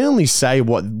 And we only say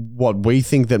what we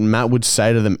think that Matt would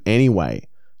say to them anyway.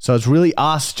 So it's really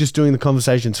us just doing the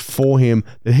conversations for him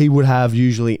that he would have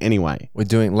usually anyway. we're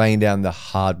laying down the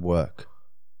hard work.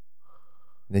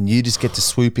 Then you just get to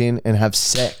swoop in and have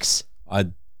sex.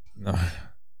 No.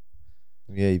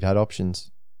 Yeah, you've had options.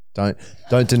 Don't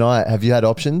deny it. Have you had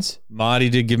options? Marty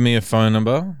did give me a phone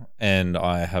number, and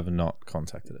I have not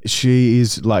contacted it. She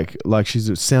is like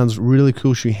it sounds really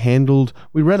cool. She handled.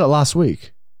 We read it last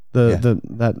week.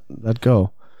 That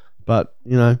girl, But,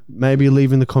 maybe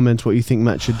leave in the comments what you think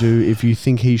Matt should do if you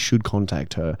think he should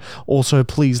contact her. Also,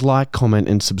 please like, comment,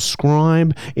 and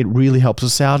subscribe. It really helps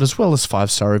us out, as well as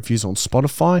 5-star reviews on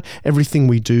Spotify. Everything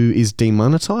we do is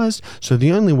demonetized, so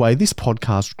the only way this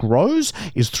podcast grows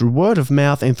is through word of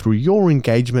mouth and through your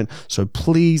engagement. So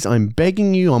please, I'm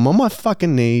begging you, I'm on my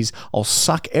fucking knees. I'll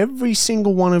suck every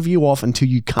single one of you off until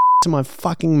you come to my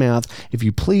fucking mouth. If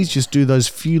you please just do those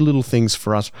few little things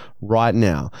for us right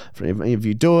now. If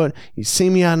you do it, you see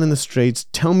me out in the streets,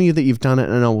 tell me that you've done it,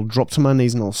 and I will drop to my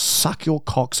knees and I'll suck your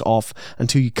cocks off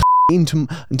until you come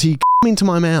into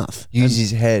my mouth. Use his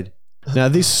head. Now,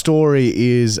 this story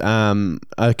is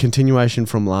a continuation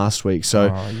from last week. So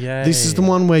this is the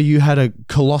one where you had a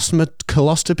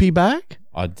coloscopy bag.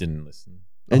 I didn't listen.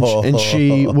 And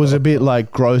she was a bit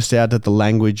like grossed out at the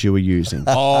language you were using.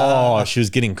 Oh, she was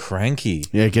getting cranky.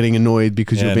 Yeah, getting annoyed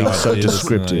because you're being so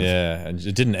descriptive. And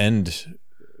it didn't end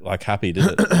like happy, did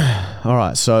it? All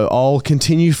right, so I'll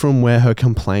continue from where her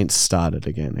complaints started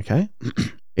again, okay?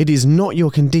 It is not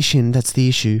your condition that's the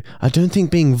issue. I don't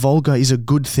think being vulgar is a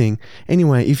good thing.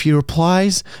 Anyway, if he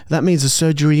replies, that means the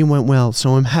surgery went well,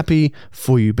 so I'm happy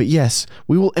for you. But yes,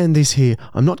 we will end this here.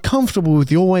 I'm not comfortable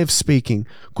with your way of speaking.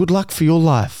 Good luck for your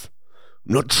life.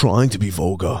 I'm not trying to be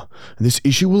vulgar, and this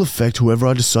issue will affect whoever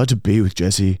I decide to be with,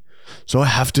 Jesse. So I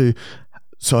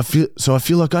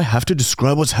feel like I have to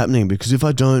describe what's happening, because if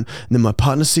I don't, and then my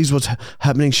partner sees what's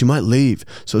happening, she might leave.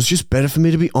 So it's just better for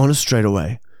me to be honest straight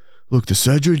away. Look, the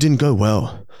surgery didn't go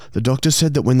well. The doctor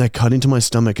said that when they cut into my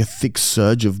stomach, a thick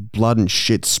surge of blood and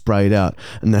shit sprayed out,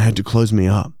 and they had to close me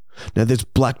up. Now, there's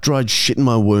black dried shit in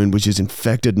my wound, which is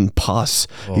infected and pus.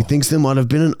 Oh. He thinks there might have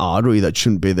been an artery that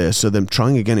shouldn't be there, so they're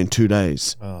trying again in 2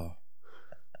 days. Oh.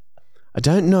 I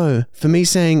don't know. For me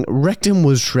saying rectum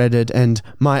was shredded and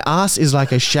my ass is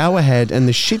like a shower head and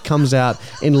the shit comes out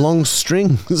in long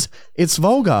strings, it's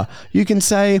vulgar. You can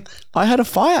say, I had a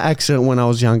fire accident when I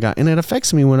was younger and it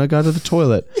affects me when I go to the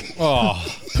toilet. Oh.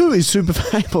 Poo is super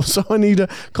painful, so I need a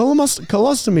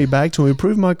colostomy bag to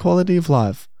improve my quality of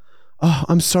life. Oh,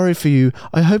 I'm sorry for you.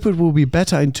 I hope it will be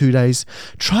better in 2 days.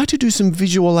 Try to do some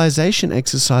visualization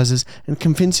exercises and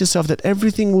convince yourself that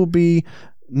everything will be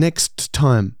next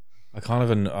time. I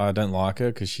don't like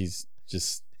her because she's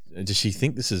just. Does she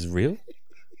think this is real?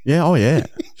 Yeah. Oh, yeah.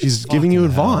 She's giving you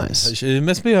advice. It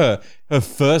must be her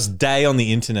first day on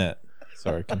the internet.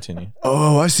 Sorry, continue.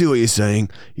 Oh, I see what you're saying.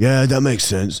 Yeah, that makes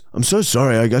sense. I'm so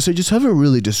sorry. I guess I just have a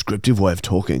really descriptive way of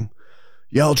talking.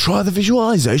 Yeah, I'll try the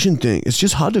visualization thing. It's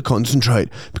just hard to concentrate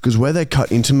because where they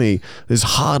cut into me, there's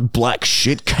hard black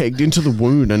shit caked into the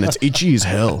wound and it's itchy as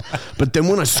hell. But then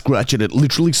when I scratch it, it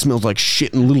literally smells like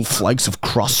shit and little flakes of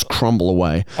crust crumble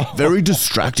away. Very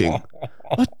distracting.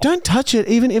 Oh, don't touch it,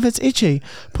 even if it's itchy.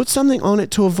 Put something on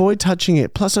it to avoid touching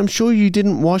it. Plus, I'm sure you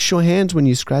didn't wash your hands when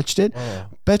you scratched it.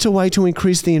 Better way to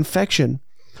increase the infection.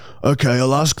 Okay,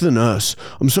 I'll ask the nurse.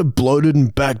 I'm so bloated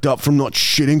and backed up from not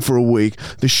shitting for a week.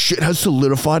 The shit has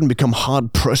solidified and become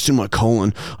hard pressed in my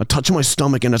colon. I touch my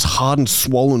stomach and it's hard and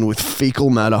swollen with fecal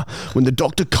matter. When the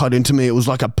doctor cut into me, it was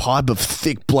like a pipe of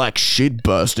thick black shit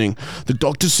bursting. The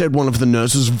doctor said one of the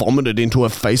nurses vomited into her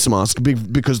face mask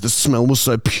because the smell was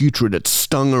so putrid it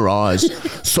stung her eyes.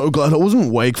 So glad I wasn't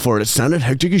awake for it. It sounded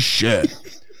hectic as shit.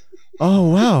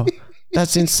 Oh, wow.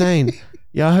 That's insane.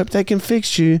 Yeah, I hope they can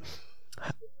fix you.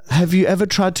 Have you ever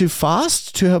tried to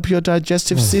fast to help your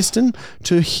digestive system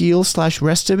to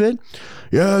heal/rest a bit?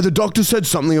 Yeah, the doctor said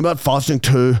something about fasting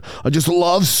too. I just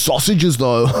love sausages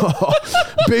though.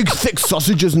 Big, thick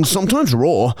sausages and sometimes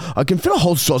raw. I can fit a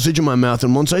whole sausage in my mouth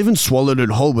and once I even swallowed it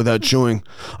whole without chewing.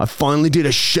 I finally did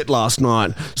a shit last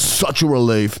night. Such a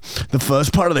relief. The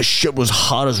first part of the shit was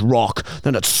hard as rock,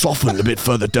 then it softened a bit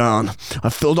further down. I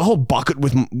filled a whole bucket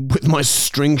with my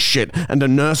string shit and a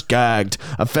nurse gagged.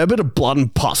 A fair bit of blood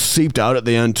and pus seeped out at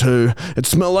the end too. It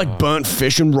smelled like burnt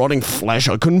fish and rotting flesh.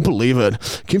 I couldn't believe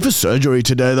it. Came for surgery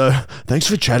today though. Thanks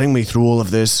for chatting me through all of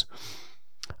this.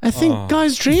 I think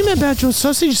guys dream about your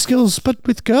sausage skills, but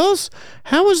with girls,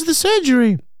 how was the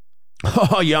surgery?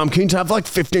 Oh yeah, I'm keen to have like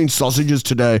 15 sausages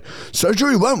today.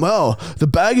 Surgery went well. The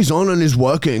bag is on and is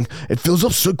working. It fills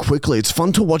up so quickly. It's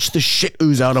fun to watch the shit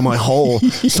ooze out of my hole.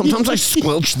 Sometimes I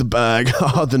squelch the bag.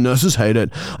 The nurses hate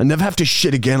it. I never have to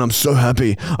shit again. I'm so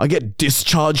happy. I get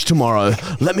discharged tomorrow.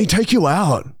 Let me take you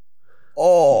out.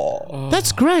 Oh.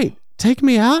 That's great. Take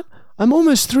me out? I'm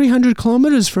almost 300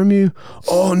 kilometers from you.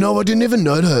 Oh, no, I didn't even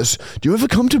notice. Do you ever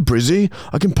come to Brizzy?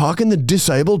 I can park in the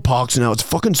disabled parks now. It's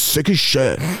fucking sick as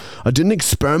shit. I did an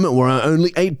experiment where I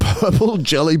only ate purple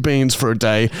jelly beans for a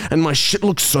day, and my shit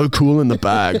looks so cool in the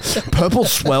bag. Purple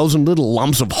swells and little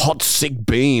lumps of hot, sick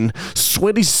bean.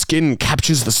 sweaty skin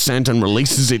captures the scent and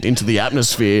releases it into the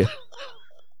atmosphere.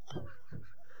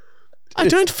 I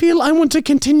don't feel I want to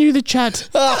continue the chat.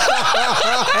 It's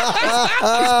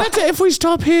better if we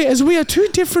stop here, as we are too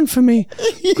different for me.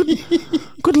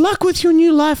 Good luck with your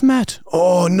new life, Matt.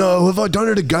 Oh no, have I done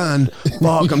it again?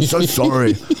 Mark, I'm so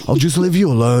sorry. I'll just leave you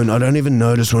alone. I don't even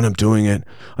notice when I'm doing it.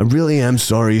 I really am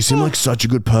sorry. You seem like such a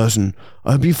good person.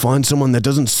 I hope you find someone that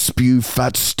doesn't spew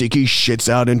fat, sticky shits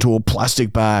out into a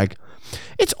plastic bag.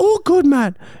 It's all good,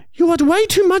 Matt. You are way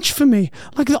too much for me,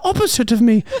 like the opposite of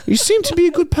me. You seem to be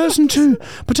a good person too,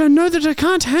 but I know that I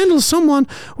can't handle someone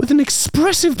with an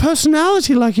expressive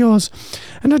personality like yours.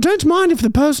 And I don't mind if the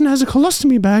person has a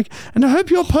colostomy bag, and I hope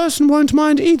your person won't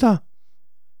mind either.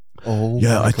 Oh,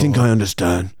 yeah, I think I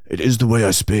understand. It is the way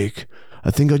I speak. I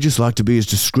think I just like to be as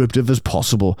descriptive as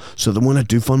possible, so that when I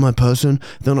do find my person,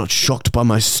 they're not shocked by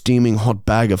my steaming hot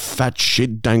bag of fat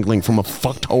shit dangling from a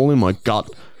fucked hole in my gut.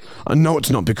 I know it's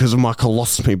not because of my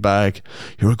colostomy bag.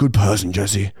 You're a good person,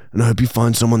 Jesse, and I hope you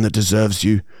find someone that deserves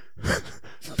you.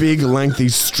 Big, lengthy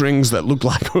strings that look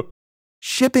like...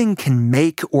 Shipping can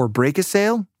make or break a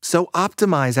sale, so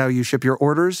optimize how you ship your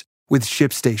orders with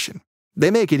ShipStation.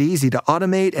 They make it easy to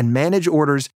automate and manage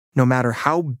orders no matter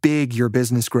how big your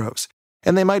business grows.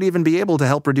 And they might even be able to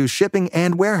help reduce shipping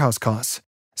and warehouse costs.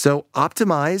 So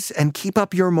optimize and keep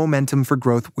up your momentum for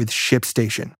growth with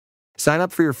ShipStation. Sign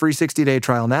up for your free 60-day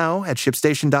trial now at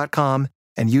ShipStation.com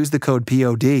and use the code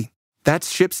POD.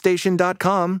 That's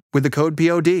ShipStation.com with the code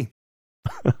POD.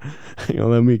 Hang on,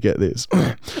 let me get this.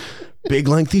 Big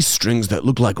lengthy strings that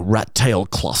look like rat tail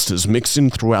clusters mixed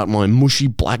in throughout my mushy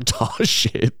black tar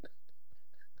shit.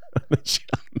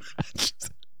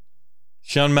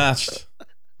 She unmatched.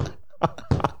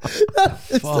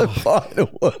 It's the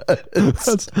final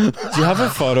words. Do you have a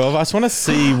photo of? I just want to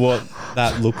see what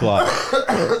that looked like.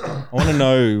 I want to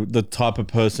know the type of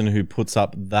person who puts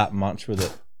up that much with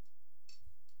it.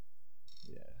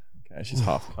 Yeah. Okay, she's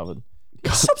half covered.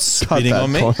 Stop spitting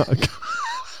on me.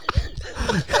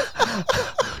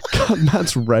 Cut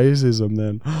Matt's racism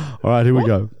then. All right, here we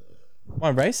go. My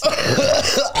race?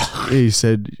 He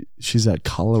said she's that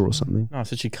colour or something. No, I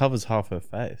said she covers half her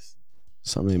face.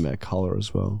 Something about colour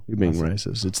as well. You're being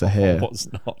racist. It's the hair. Oh,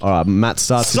 it's not. All right, Matt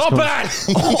starts. Stop it!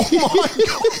 Oh my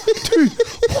god, dude!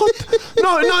 What?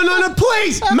 No,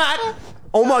 please, Matt!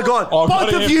 Oh my god, Oh,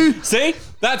 both of you! See?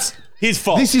 That's his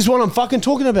fault. This is what I'm fucking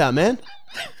talking about, man.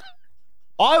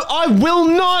 I will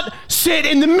not sit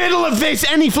in the middle of this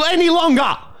any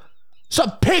longer.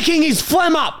 Stop picking his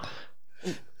phlegm up.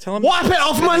 Tell him. Wipe it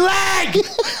off my leg.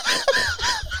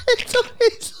 It's on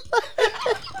his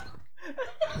leg.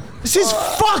 This is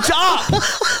fucked up. Wipe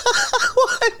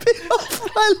it off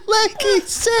my leg, he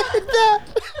said that.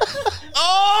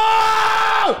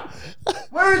 Oh!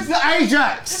 Where is the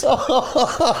Ajax?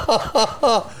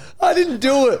 I didn't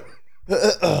do it.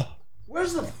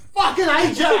 Where's the fucking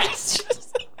Ajax?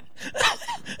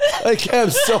 Okay, I'm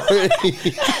sorry.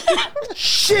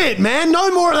 Shit, man.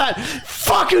 No more of that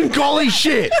fucking golly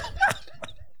shit.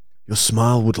 Your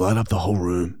smile would light up the whole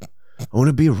room. I want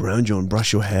to be around you and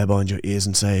brush your hair behind your ears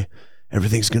and say,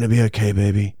 everything's going to be okay,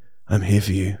 baby. I'm here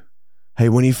for you. Hey,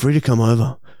 when you're free to come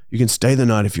over, you can stay the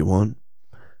night if you want.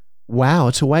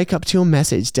 Wow, to wake up to your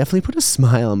message definitely put a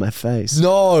smile on my face.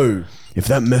 No. If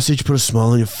that message put a smile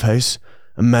on your face,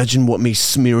 imagine what me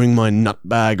smearing my nut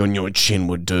bag on your chin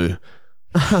would do.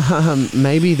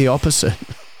 Maybe the opposite.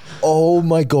 Oh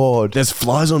my God. There's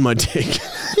flies on my dick.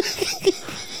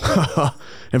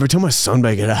 Every time I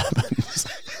sunbake, it happens.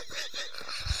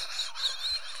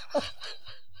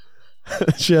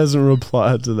 She hasn't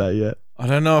replied to that yet. I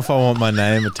don't know if I want my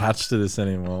name attached to this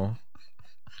anymore.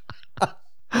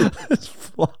 There's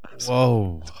flies.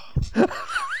 Whoa.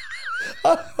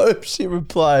 I hope she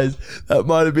replies. That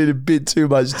might have been a bit too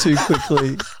much too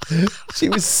quickly. She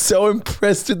was so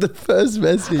impressed with the first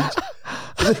message.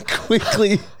 And then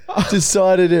quickly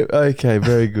decided it. Okay,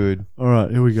 very good. All right,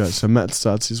 here we go. So Matt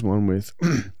starts his one with...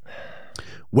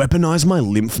 Weaponize my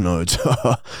lymph nodes.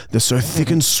 They're so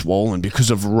thick and swollen because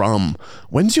of rum.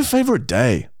 When's your favorite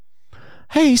day?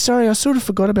 Hey, sorry, I sort of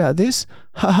forgot about this.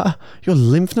 Your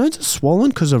lymph nodes are swollen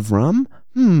because of rum?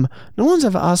 No one's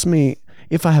ever asked me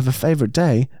if I have a favorite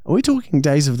day. Are we talking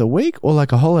days of the week or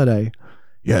like a holiday?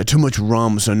 Yeah, too much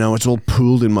rum, so now it's all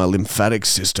pooled in my lymphatic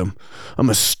system. I'm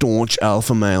a staunch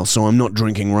alpha male, so I'm not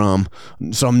drinking rum.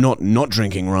 So I'm not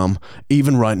drinking rum,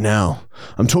 even right now.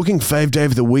 I'm talking fave day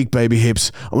of the week, baby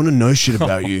hips. I want to know shit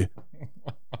about you.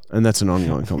 And that's an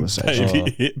ongoing conversation.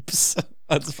 Baby hips.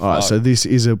 That's all right, so this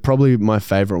is probably my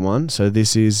favorite one. So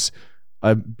this is,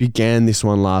 I began this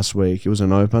one last week. It was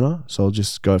an opener, so I'll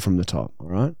just go from the top, all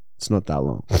right? It's not that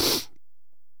long.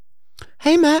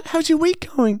 Hey, Matt, how's your week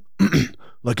going?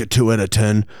 Like a 2 out of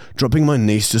 10. Dropping my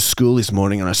niece to school this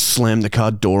morning and I slammed the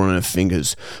car door on her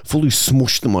fingers. Fully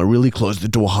smushed them. I really closed the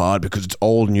door hard because it's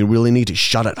old and you really need to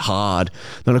shut it hard.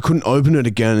 Then I couldn't open it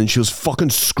again and she was fucking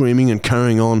screaming and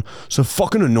carrying on. So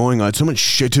fucking annoying. I had so much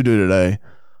shit to do today.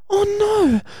 Oh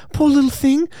no, poor little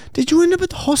thing. Did you end up at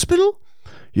the hospital?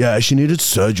 Yeah, she needed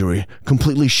surgery.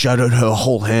 Completely shattered her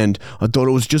whole hand. I thought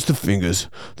it was just the fingers.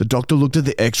 The doctor looked at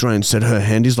the x-ray and said her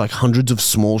hand is like hundreds of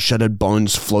small shattered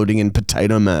bones floating in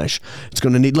potato mash. It's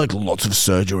gonna need like lots of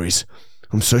surgeries.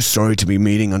 I'm so sorry to be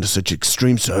meeting under such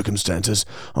extreme circumstances.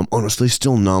 I'm honestly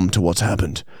still numb to what's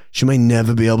happened. She may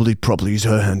never be able to properly use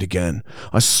her hand again.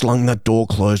 I slung that door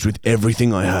closed with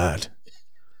everything I had.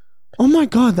 Oh my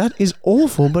God, that is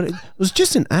awful, but it was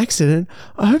just an accident.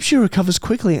 I hope she recovers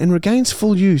quickly and regains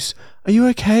full use. Are you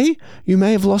okay? You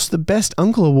may have lost the Best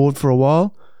Uncle Award for a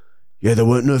while. Yeah, they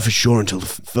won't know for sure until the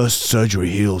first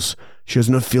surgery heals. She has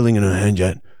no feeling in her hand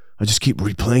yet. I just keep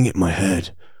replaying it in my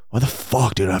head. Why the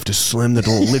fuck did I have to slam the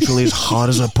door literally as hard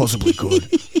as I possibly could?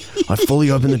 I fully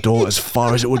opened the door as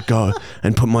far as it would go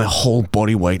and put my whole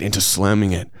body weight into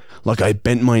slamming it. Like I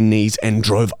bent my knees and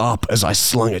drove up as I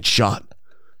slung it shut.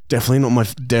 Definitely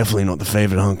not the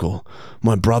favorite uncle.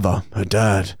 My brother, her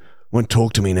dad, won't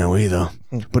talk to me now either.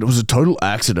 But it was a total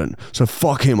accident, so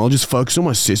fuck him. I'll just focus on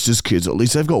my sister's kids. At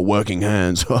least they've got working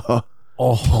hands.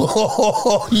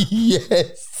 Oh,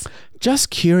 yes. Just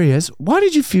curious, why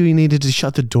did you feel you needed to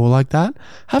shut the door like that?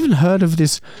 Haven't heard of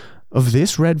this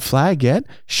red flag yet.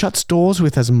 Shuts doors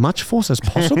with as much force as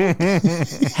possible.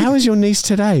 How is your niece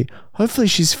today? Hopefully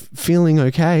she's feeling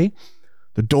okay.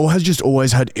 The door has just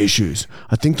always had issues.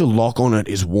 I think the lock on it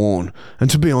is worn. And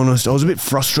to be honest, I was a bit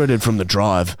frustrated from the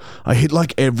drive. I hit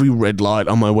like every red light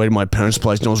on my way to my parents'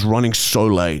 place and I was running so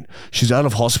late. She's out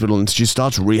of hospital and she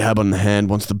starts rehab on the hand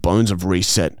once the bones have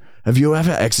reset. Have you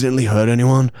ever accidentally hurt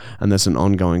anyone? And that's an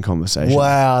ongoing conversation.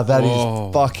 Wow, that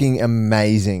is fucking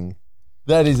amazing.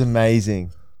 That is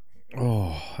amazing.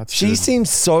 Oh, that's She good. seems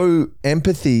so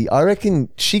empathy. I reckon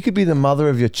she could be the mother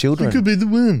of your children. She could be the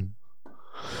one.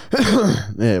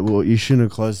 Yeah, well, you shouldn't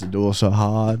have closed the door so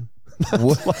hard.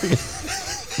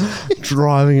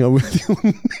 Driving it with you.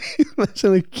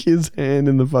 Imagine a kid's hand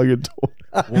in the fucking door.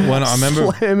 When I remember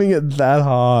slamming it that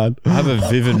hard. I have a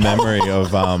vivid memory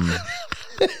of I've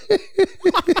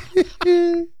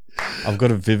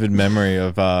got a vivid memory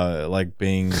of like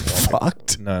being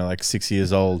Fucked. No, like 6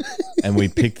 years old, and we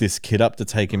picked this kid up to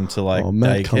take him to like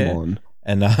Matt, daycare. come on.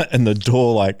 And the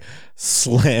door like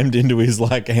slammed into his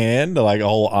like hand, like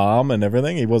whole arm and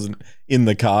everything. He wasn't in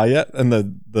the car yet, and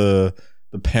the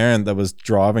parent that was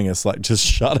driving us like just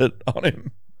shut it on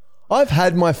him. I've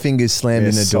had my fingers slammed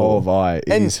in a So door. have I. It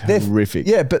is they're horrific.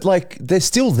 Yeah, but like they're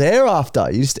still there after.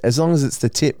 You just, as long as it's the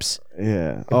tips.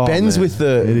 Yeah. It bends with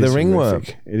the It is ringworm.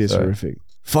 horrific. It is horrific.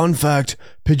 Fun fact,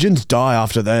 pigeons die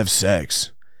after they have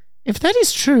sex. If that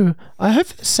is true, I hope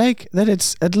for the sake that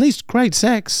it's at least great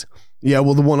sex. Yeah,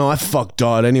 well, the one I fucked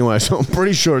died anyway, so I'm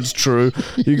pretty sure it's true.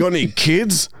 You got any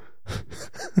kids?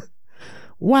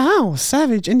 Wow,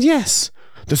 savage, and yes.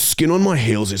 The skin on my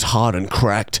heels is hard and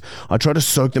cracked. I try to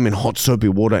soak them in hot soapy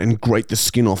water and grate the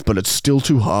skin off, but it's still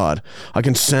too hard. I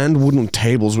can sand wooden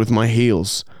tables with my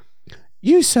heels.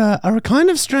 You, sir, are a kind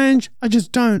of strange. I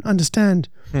just don't understand.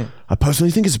 I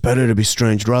personally think it's better to be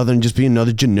strange rather than just be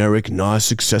another generic, nice,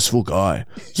 successful guy.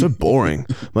 So boring.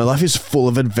 My life is full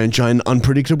of adventure and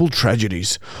unpredictable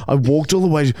tragedies. I walked all the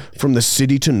way from the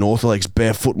city to North Lakes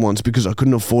barefoot once because I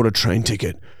couldn't afford a train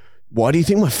ticket. Why do you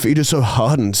think my feet are so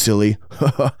hard and silly?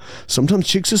 Sometimes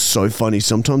chicks are so funny,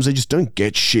 sometimes they just don't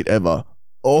get shit ever.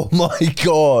 Oh my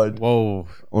God. Whoa.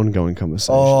 Ongoing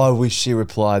conversation. Oh, I wish she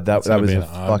replied. That gotta was be a an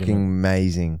fucking argument.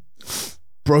 amazing.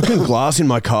 Broken glass in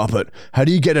my carpet. How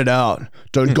do you get it out?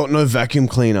 Don't got no vacuum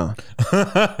cleaner.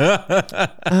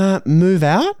 Move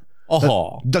out?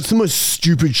 Oh. That's the most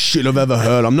stupid shit I've ever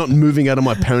heard. I'm not moving out of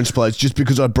my parents' place just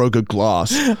because I broke a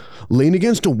glass. Lean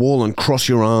against a wall and cross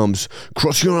your arms.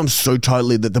 Cross your arms so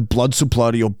tightly that the blood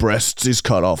supply to your breasts is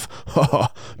cut off.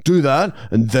 Do that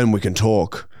and then we can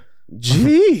talk.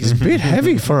 Jeez, bit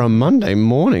heavy for a Monday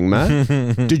morning, Matt.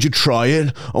 Did you try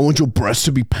it? I want your breasts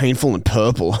to be painful and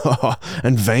purple.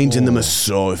 And veins in them are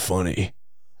so funny.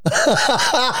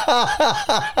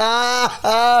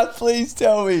 Please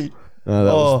tell me.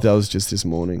 That was just this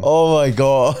morning. Oh my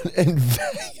God. And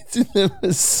veins in them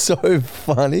are so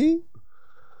funny.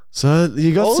 So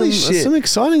you got Holy shit. some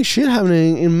exciting shit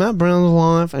happening in Matt Brown's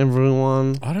life,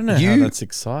 everyone. I don't know You- how that's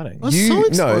exciting. That's so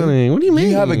exciting. What do you mean?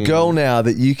 You have a girl now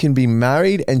that you can be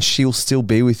married and she'll still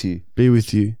be with you. Be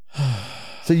with you.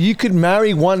 So you could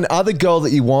marry one other girl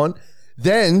that you want.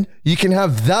 Then you can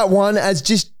have that one as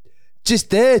just just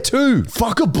there too.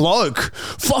 Fuck a bloke.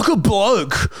 Fuck a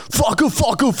bloke. Fuck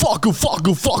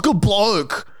a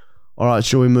bloke. All right,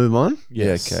 shall we move on?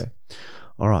 Yes. Yeah, okay.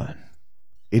 All right.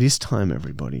 It is time,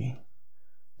 everybody,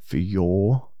 for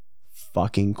your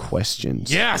fucking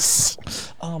questions. Yes.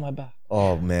 Oh, my back.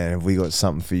 Oh man, have we got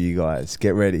something for you guys?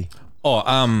 Get ready. Oh,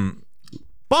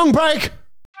 Bong break.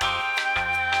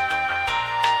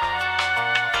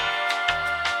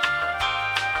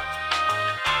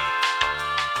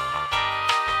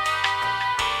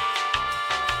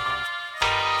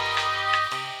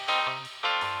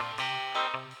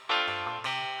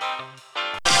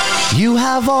 You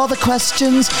have all the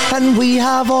questions, and we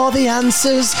have all the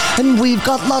answers, and we've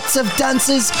got lots of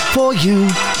dances for you.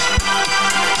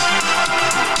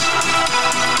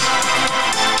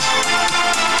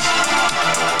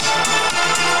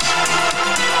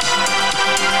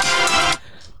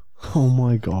 Oh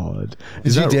my god.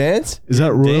 Did you dance? Is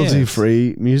that royalty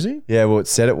free music? Yeah, well, it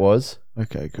said it was.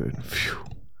 Okay, good. Phew.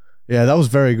 Yeah, that was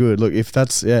very good. Look, if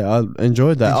that's I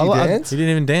enjoyed that. Did you I dance? He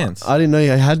didn't even dance. didn't know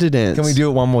you had to dance. Can we do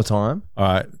it one more time? All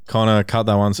right, Connor, cut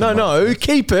that one. No,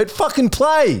 keep it. Fucking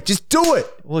play. Just do it.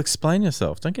 Well, explain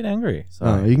yourself. Don't get angry.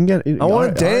 No, you can get. I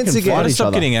wanna dance again. Gotta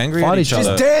stop getting angry at each other.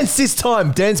 Just dance this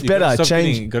time. Dance better.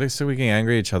 Change. Got to stop getting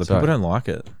angry at each other. Sorry. People don't like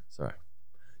it. Sorry.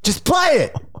 Just play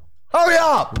it. Hurry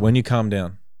up. When you calm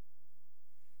down.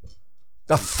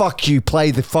 Oh, fuck you.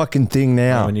 Play the fucking thing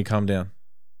now. When you calm down.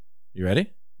 You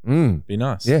ready? Be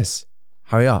nice. Yes.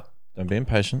 Hurry up. Don't be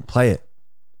impatient. Play it.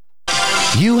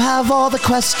 You have all the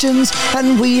questions,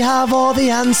 and we have all the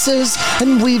answers,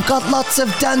 and we've got lots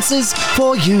of dances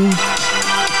for you.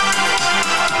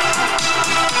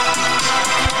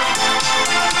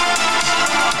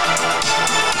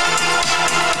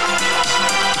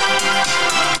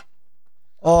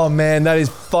 Oh man, that is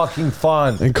fucking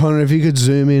fun. And Connor, if you could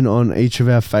zoom in on each of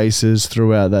our faces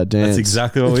throughout that dance. That's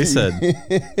exactly what we said.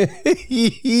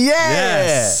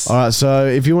 Yes. All right, so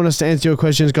if you want us to answer your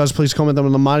questions, guys, please comment them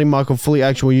on the Marty Michael Fully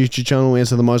Actual YouTube channel. We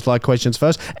answer the most liked questions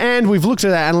first. And we've looked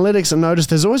at our analytics and noticed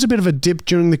there's always a bit of a dip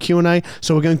during the Q&A,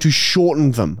 so we're going to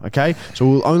shorten them, okay? So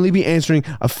we'll only be answering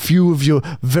a few of your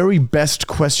very best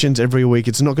questions every week.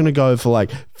 It's not going to go for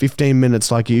like 15 minutes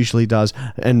like it usually does,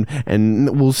 and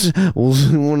we'll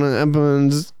what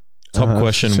happens. Top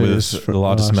question so with this the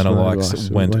largest amount of likes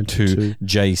last went went to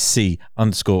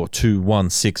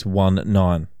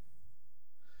JC_21619.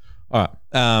 All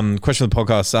right. Question of the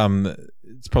podcast.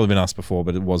 It's probably been asked before,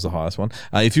 but it was the highest one.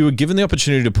 If you were given the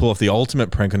opportunity to pull off the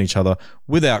ultimate prank on each other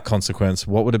without consequence,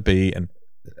 what would it be, and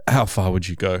how far would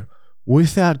you go?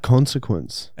 Without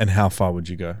consequence. And how far would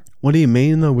you go? What do you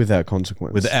mean, though, without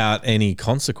consequence? Without any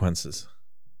consequences.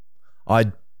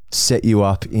 I'd set you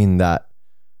up in that.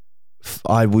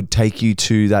 I would take you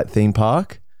to that theme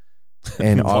park,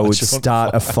 and I would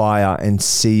start a fire and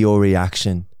see your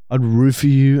reaction. I'd roofie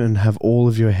you and have all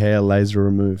of your hair laser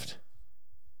removed.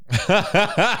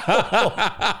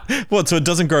 What? So it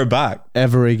doesn't grow back?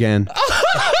 Ever again.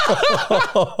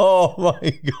 Oh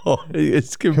my god!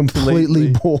 It's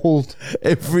Completely bald.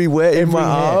 everywhere in my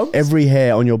arm. Every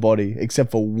hair on your body except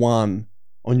for one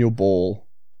on your ball.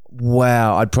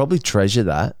 Wow, I'd probably treasure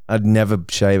that. I'd never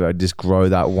shave it. I'd just grow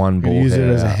that one You ball use hair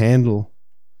it as a out. handle.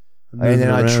 And Move then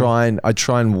it I'd around.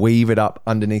 try and weave it up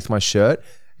underneath my shirt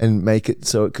and make it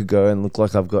so it could go and look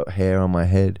like I've got hair on my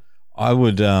head. I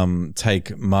would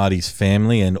take Marty's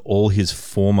family and all his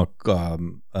former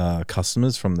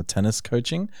customers from the tennis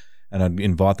coaching, and I'd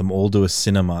invite them all to a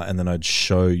cinema, and then I'd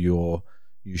show you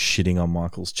shitting on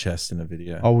Michael's chest in a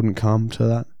video. I wouldn't come to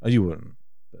that. Oh, you wouldn't.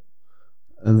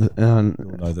 And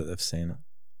You'll know that they've seen it.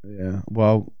 yeah,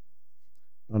 well,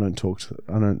 I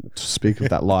don't speak of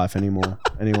that life anymore.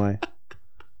 Anyway,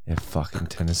 Yeah, fucking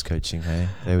tennis coaching, hey?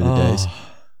 They were the days.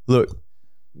 Look,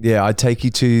 yeah, I'd take you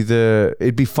to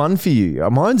it'd be fun for you.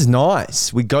 Mine's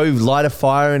nice. We go light a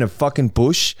fire in a fucking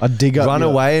bush, I'd dig up run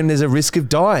away, and there's a risk of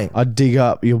dying. I'd dig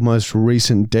up your most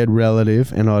recent dead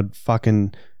relative and I'd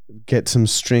fucking get some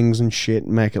strings and shit,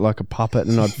 make it like a puppet,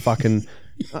 and I'd fucking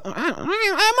I'm alive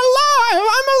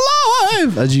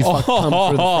as you fucking come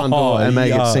through the front door and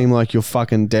make it seem like your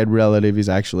fucking dead relative is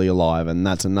actually alive, and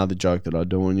that's another joke that I'd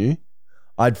do on you.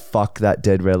 I'd fuck that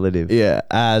dead relative. Yeah,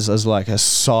 as like a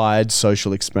side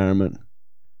social experiment.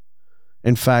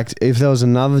 In fact, if there was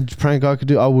another prank I could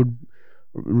do, I would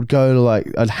go to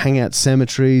I'd hang out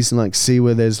cemeteries and see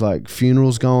where there's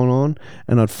funerals going on,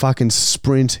 and I'd fucking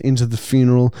sprint into the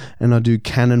funeral and I'd do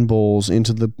cannonballs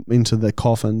into the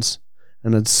coffins,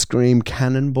 and I'd scream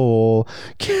cannonball,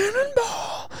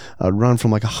 cannonball. I'd run from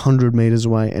 100 meters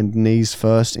away and knees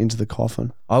first into the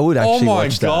coffin. I would actually Oh my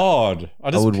watch that. god!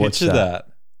 I just would watch picture that. that.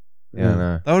 Yeah, I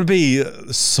know. That would be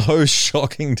so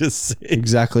shocking to see.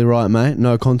 Exactly right, mate.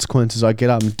 No consequences. I get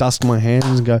up and dust my hands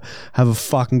and go, have a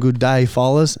fucking good day,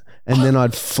 fellas. And then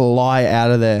I'd fly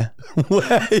out of there.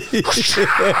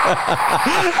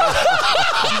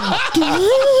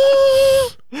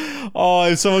 Oh,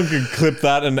 if someone could clip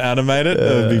that and animate it, it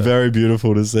would be very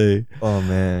beautiful to see. Oh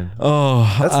man, Oh,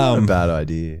 that's not a bad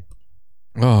idea.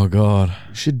 Oh God.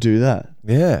 You should do that.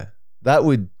 Yeah, that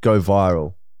would go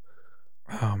viral.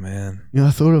 Oh man. You know,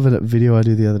 I thought of a video I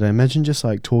did the other day. Imagine just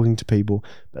like talking to people,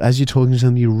 but as you're talking to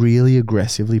them, you're really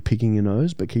aggressively picking your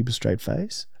nose, but keep a straight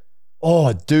face.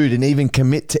 Oh, dude, and even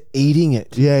commit to eating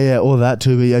it. Yeah, all that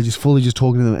too. But yeah, just fully just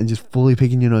talking to them and just fully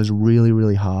picking your nose really,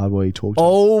 really hard while you talk to them.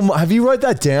 Oh, have you wrote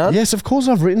that down? Yes, of course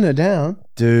I've written it down.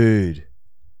 Dude.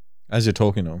 As you're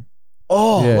talking to them.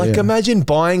 Oh, Yeah, like yeah. imagine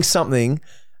buying something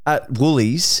at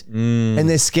Woolies and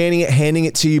they're scanning it, handing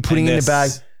it to you, putting it in a bag,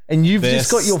 and you've they're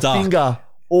just got your stuck. finger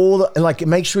all the, like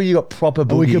make sure you got proper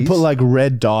boogies. We could put like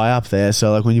red dye up there,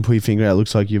 so like when you put your finger out, it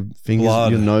looks like your fingers,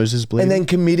 Blood. your nose is bleeding. and then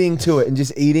committing to it and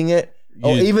just eating it.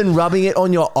 Or You- even rubbing it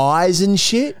on your eyes and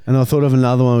shit. And I thought of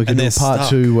another one. We could And do they're part stuck.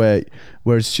 2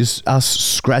 where it's just us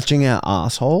scratching our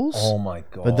assholes. my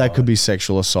god! But that could be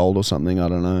sexual assault or something. I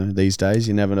don't know. These days,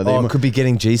 you never know. They Oh, might- it could be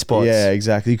getting G spots. yeah,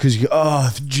 exactly. Because you go,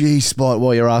 G-spot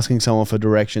while you're asking someone for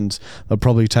directions. They'll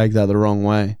probably take that the wrong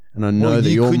way. And I know Well, that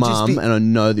you your could just mum, be- and I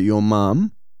know that your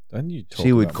mum. Don't you talk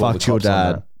she would about call Fuck the your cops on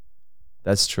dad. that.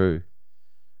 That's true.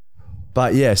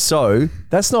 But yeah, so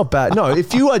that's not bad. No,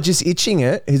 if you are just itching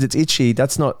it because it's itchy,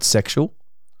 that's not sexual.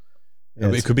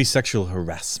 It could be sexual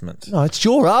harassment. No, it's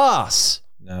your ass.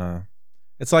 No.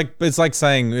 It's like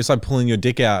pulling your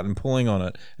dick out and pulling on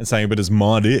it and saying, but it's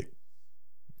my dick.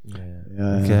 Yeah.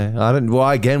 Okay, I don't. Well,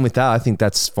 again, with that, I think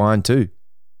that's fine too.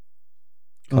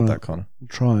 Cut that, Connor. We'll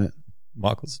try it.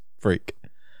 Michael's freak.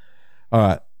 All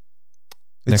right.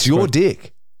 It's Next your one.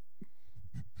 dick.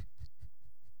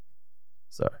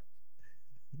 Sorry.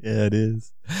 Yeah, it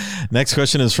is. Next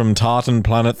question is from Tartan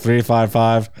Planet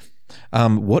 355.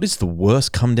 What is the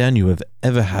worst come down you have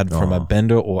ever had from a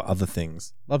bender or other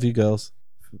things? Love you, girls.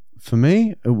 For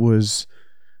me, it was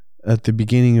at the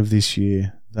beginning of this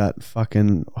year, that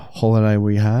fucking holiday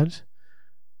we had.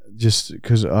 Just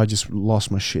because I just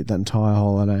lost my shit that entire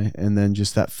holiday, and then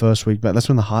just that first week back, that's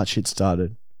when the heart shit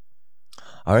started.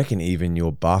 I reckon even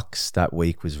your bucks that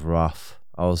week was rough.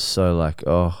 I was so like,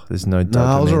 oh, there's no. No,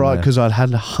 I was dopamine alright there. because I'd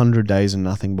had 100 days and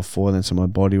nothing before then, so my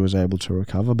body was able to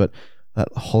recover. But that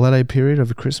holiday period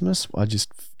over Christmas, I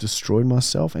just destroyed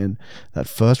myself, and that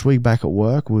first week back at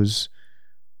work was,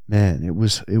 man, it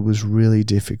was really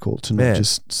difficult to not Man.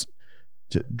 just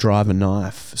drive a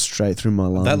knife straight through my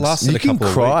lungs. That lasted You a can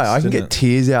couple cry. of weeks. I can didn't get it?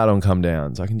 tears out on come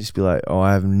downs. I can just be like, oh,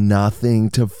 I have nothing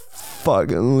to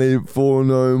fucking live for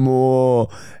no more.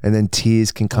 And then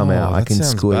tears can come out. I that can sounds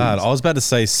squeeze. bad. I was about to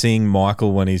say seeing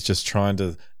Michael when he's just trying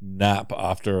to nap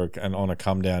after and on a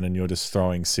come down and you're just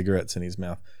throwing cigarettes in his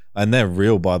mouth. And they're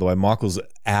real, by the way. Michael's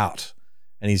out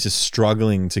and he's just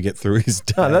struggling to get through his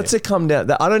day. No, that's a come down.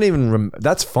 I don't even.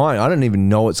 That's fine. I don't even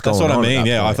know what's going That's on. what I at mean. that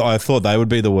Yeah, point. I thought they would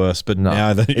be the worst, but No,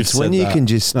 now that you've it's when said you that- can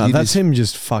just. No, you that's just- him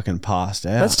just fucking passed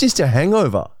out. That's just a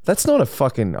hangover. That's not a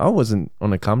fucking. I wasn't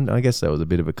on a come. I guess that was a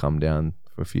bit of a come down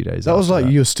for a few days. that was after like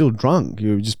that. you were still drunk.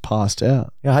 You were just passed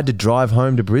out. Yeah, I had to drive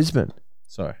home to Brisbane,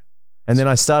 Sorry. and then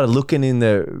I started looking in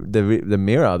the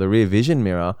mirror, the rear vision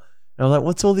mirror, and I was like,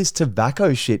 "What's all this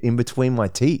tobacco shit in between my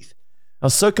teeth?" I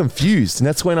was so confused, and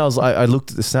that's when I looked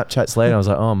at the Snapchats later. And I was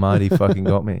like, "Oh, Marty fucking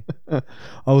got me."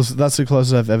 That's the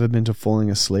closest I've ever been to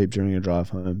falling asleep during a drive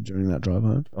home. During that drive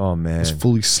home, Oh I man, was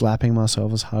fully slapping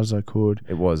myself as hard as I could.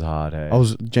 it was hard. Hey, I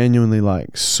was genuinely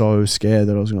like so scared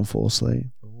that I was going to fall asleep.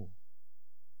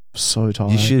 So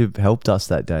tired. you should have helped us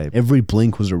that day. Every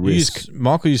blink was a risk.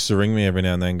 Michael used to ring me every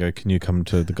now and then and go, can you come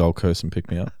to the Gold Coast and pick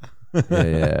me up?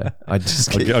 Yeah. I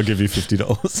just, I'll give you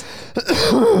 $50.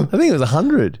 I think it was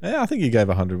 100. Yeah, I think you gave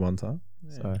 100 one time.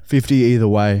 So 50 either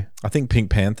way. I think Pink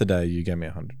Panther Day, you gave me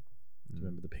 100. Do you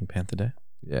remember the Pink Panther Day?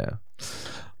 yeah.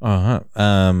 All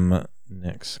right.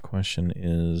 Next question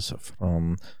is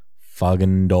from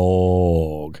Fucking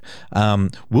Dog.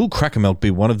 Will Crackermilk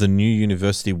be one of the new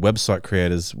university website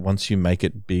creators once you make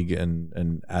it big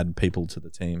and add people to the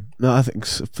team? No, I think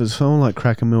for someone like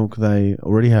Cracker Milk, they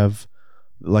already have,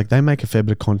 like, they make a fair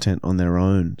bit of content on their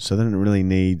own, so they don't really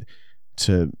need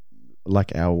to,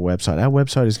 like, our website. Our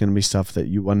website is going to be stuff that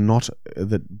you are not,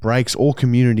 that breaks all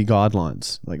community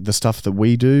guidelines, like the stuff that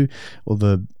we do, all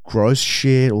the gross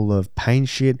shit, all the pain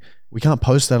shit. We can't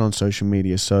post that on social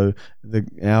media, so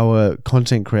our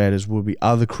content creators will be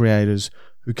other creators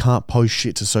who can't post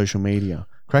shit to social media.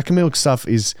 Crack and Milk stuff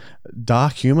is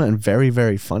dark humor and very,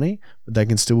 very funny, but they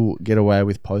can still get away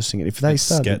with posting it if they It's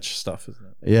start. sketch stuff, isn't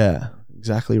it? Yeah,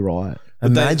 exactly right.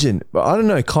 Imagine, but I don't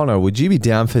know, Connor, would you be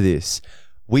down for this?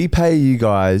 We pay you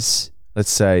guys, let's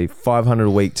say, $500 a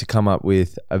week to come up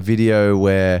with a video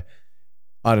where,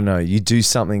 I don't know, you do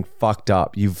something fucked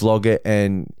up, you vlog it,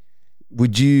 and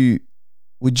would you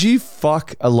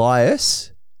fuck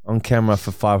Elias on camera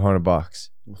for $500?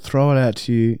 We'll throw it out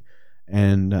to you,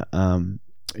 and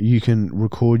you can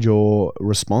record your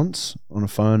response on a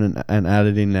phone and add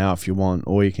it in now if you want,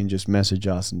 or you can just message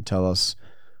us and tell us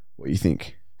what you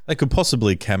think. They could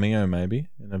possibly cameo maybe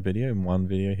in a video, in one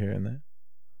video here and there.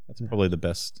 That's probably the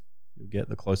best you'll get,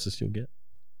 the closest you'll get.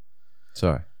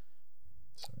 Sorry.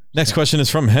 Next question is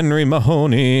from Henry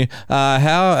Mahoney.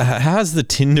 How has the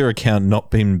Tinder account not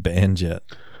been banned yet?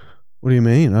 What do you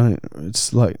mean?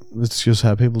 It's just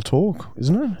how people talk,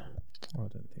 isn't it? I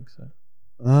don't think so.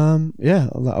 Yeah,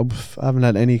 I haven't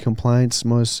had any complaints.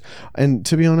 And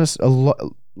to be honest,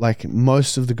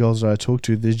 most of the girls that I talk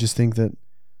to, they just think that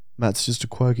Matt's just a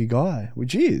quirky guy,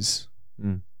 which he is.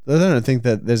 They don't think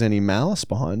that there's any malice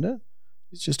behind it.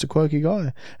 He's just a quirky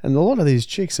guy. And a lot of these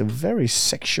chicks are very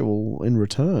sexual in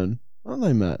return, aren't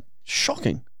they, Matt?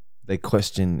 Shocking. They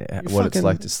question what it's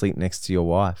like to sleep next to your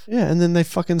wife. Yeah, and then they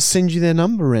fucking send you their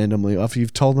number randomly after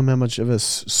you've told them how much of a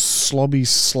slobby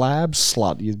slab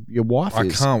slut your wife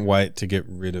is. I can't wait to get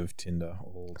rid of Tinder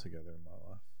altogether in my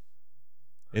life.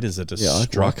 It is a Yeah,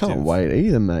 destructive, I can't wait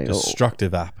either, mate.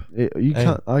 destructive app. You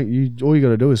can't. All you got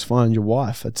to do is find your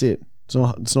wife. That's it. It's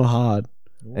not hard.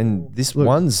 And this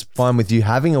one's fine with you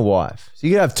having a wife. So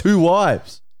you can have 2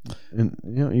 wives. And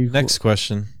Next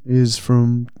question. is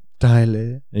from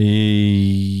Tyler. Yeah,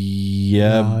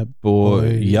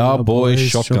 boy,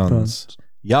 shotguns.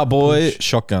 Yeah, boy,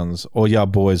 shotguns. Or yeah,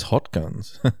 boys, hot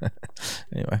guns.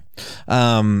 Anyway.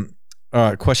 All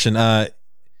right, question.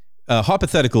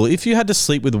 Hypothetical. If you had to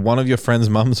sleep with one of your friend's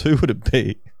mums, who would it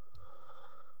be?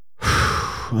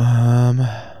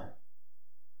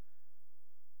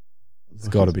 It's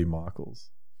got to be Michael's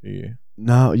for you.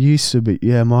 No, it used to be.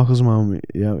 Yeah, Michael's mum.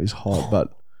 Yeah, is hot,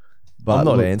 but I'm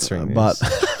not answering this. But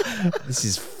this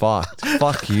is fucked.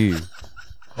 Fuck you.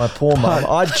 My poor mum.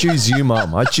 I'd choose you,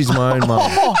 mum. I'd choose my own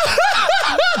mum.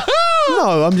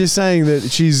 no, I'm just saying that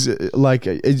she's like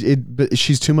but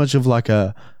she's too much of like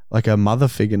a mother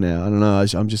figure now. I don't know.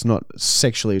 I'm just not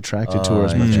sexually attracted to her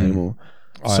as much anymore.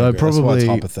 So agree. probably That's why it's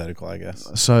hypothetical, I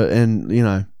guess. So,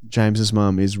 and James's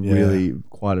mum is really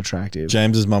quite attractive.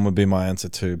 James's mum would be my answer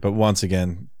too, but once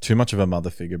again, too much of a mother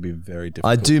figure would be very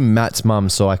difficult. I do Matt's mum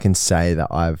so I can say that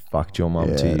I've fucked your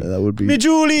mum too. That would be. Me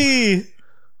Julie.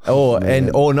 No,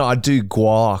 I do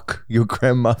Guark, your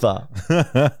grandmother.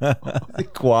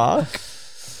 Guark?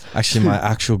 Actually, my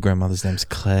actual grandmother's name's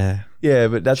Claire. Yeah,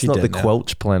 but that's She not the dead now.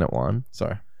 Quelch Planet one.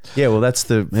 Sorry. Yeah, well, that's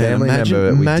the family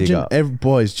member that we dig up.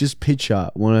 Boys, just picture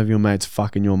one of your mates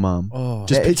fucking your mum. Oh,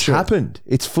 Just It's picture it. happened.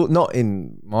 It's not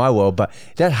in my world, but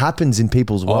that happens in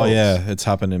people's worlds. yeah, it's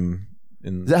happened in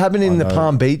Does that happen in the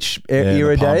Palm Beach era in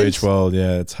the Palm days? Beach world,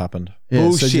 yeah, it's happened. Yeah,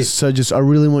 Bullshit. so just I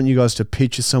really want you guys to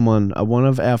picture someone, one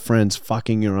of our friends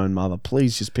fucking your own mother.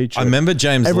 Please just picture I it. remember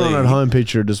James Everyone Lee. at home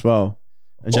picture it as well.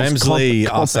 And James just Lee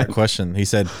asked that comment. question. He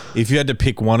said, if you had to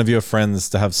pick one of your friends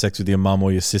to have sex with your mum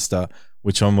or your sister,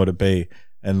 which one would it be?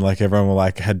 And like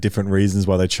everyone had different reasons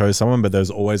why they chose someone, but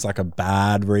there's always like a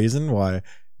bad reason why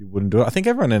you wouldn't do it. I think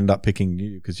everyone ended up picking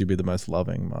you because you'd be the most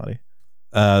loving, Marty.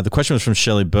 The question was from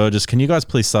Shelley Burgess. Can you guys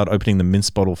please start opening the mince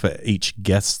bottle for each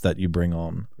guest that you bring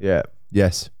on? Yeah.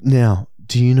 Yes. Now,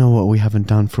 do you know what we haven't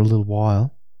done for a little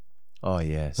while? Oh,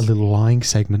 yes. A little lying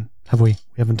segment. Have we? We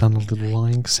haven't done a little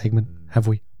lying segment. Have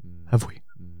we? Have we?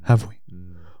 Have we?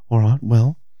 All right.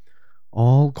 Well,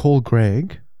 I'll call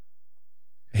Greg.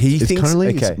 It's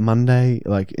It's Monday,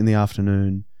 like in the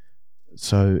afternoon.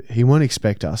 So he won't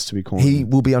expect us to be calling. He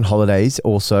will be on holidays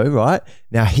also, right?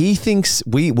 Now he thinks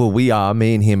me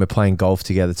and him are playing golf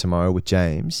together tomorrow with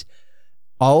James.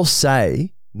 I'll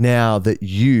say now that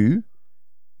you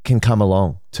can come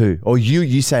along too. Or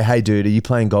you say, hey dude, are you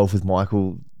playing golf with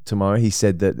Michael tomorrow? He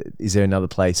said that, is there another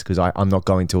place? Because I'm not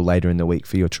going till later in the week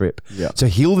for your trip. Yeah. So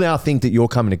he'll now think that you're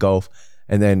coming to golf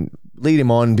and then lead him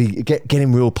on, get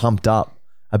him real pumped up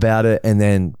about it, and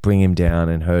then bring him down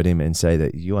and hurt him and say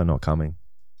that you are not coming.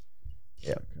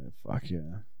 Yeah. Okay, fuck yeah.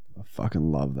 I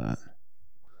fucking love that.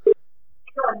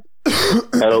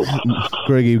 Hello.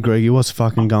 Greggy, what's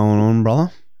fucking going on,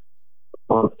 brother?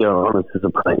 What's going on? Is this a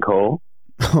prank call?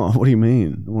 Oh, what do you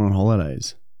mean? We're on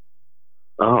holidays.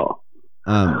 Oh,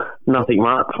 Um, nothing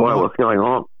much. What's going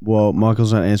on? well,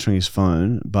 Michael's not answering his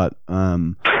phone, but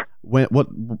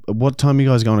what time are you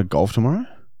guys going to golf tomorrow?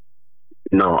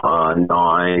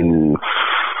 9:40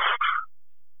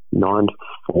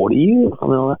 or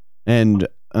something like And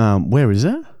where is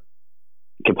it? that.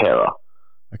 Capera.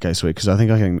 Okay, sweet. Because I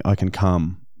think I can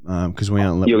come because we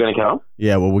aren't. You're going to come?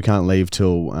 Yeah, well, we can't leave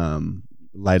till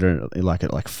later, like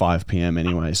at 5 p.m.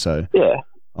 anyway. So Yeah.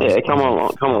 Yeah, come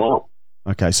along.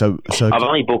 Okay, so I've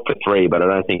only booked for 3, but I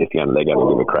don't think they're going to give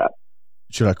a crap.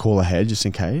 should I call ahead just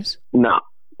in case? No,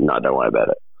 don't worry about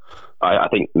it. I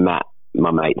think Matt,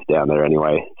 my mate's down there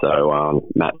anyway. So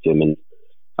Matt Simmons,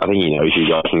 I think he knows you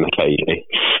guys from the KG.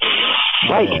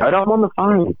 Wait, I'm on the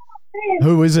phone.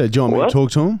 Who is it? Do you want me to What?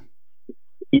 talk to him?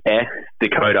 Yeah,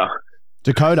 Dakota.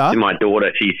 Dakota? My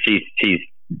daughter. She's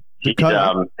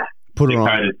Dakota? Put her on.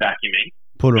 Dakota's backing me.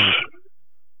 Put her on.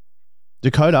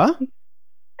 Dakota?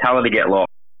 Tell her to get lost.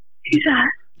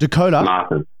 Dakota?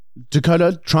 Martin.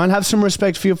 Dakota, try and have some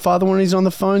respect for your father when he's on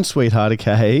the phone, sweetheart,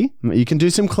 okay? You can do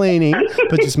some cleaning,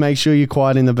 but just make sure you're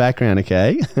quiet in the background,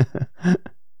 okay?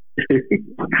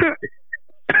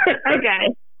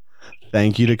 Okay.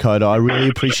 Thank you, Dakota. I really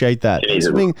appreciate that.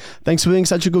 Thanks for being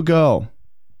such a good girl.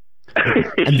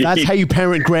 And that's how you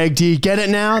parent, Greg. Do you get it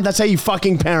now? That's how you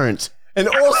fucking parent. And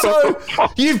also,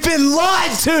 you've been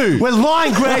lied to. We're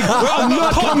lying, Greg. I'm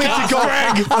not coming to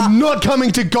golf. I'm not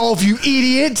coming to golf, you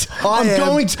idiot. I'm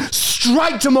going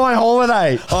straight to my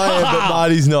holiday. I am, but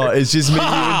Marty's not. It's just me, you,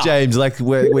 and James, like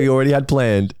we already had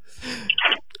planned.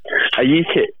 Are you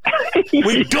kidding?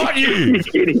 We got you. You're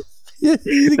kidding.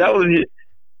 That was.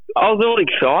 I was all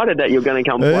excited that you're going to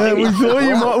come play. Yeah, we thought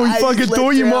you might. We Hey, fucking let thought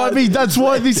you down. might be. That's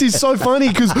why this is so funny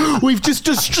because we've just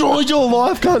destroyed your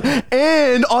life, cunt.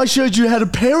 And I showed you how to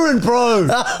parent, bro.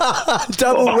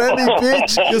 Double whammy,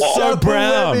 bitch. You're so Double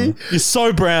brown. whammy. You're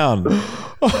so brown.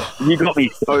 You got me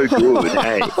so good,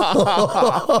 hey.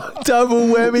 Double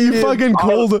whammy. You dude. fucking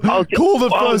call the I was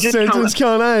first just sentence,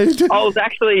 cunt.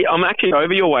 Eh? I'm actually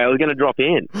over your way. I was going to drop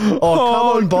in. Oh,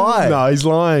 come on by. No, he's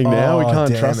lying now. We Oh, can't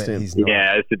damn trust it, him. he's not.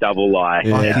 Yeah, it's a double lie.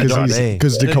 Yeah, you got me.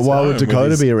 because At his why home would with Dakota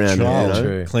his be around here? child You know?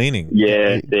 True. Cleaning.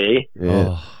 Yeah, see? Yeah.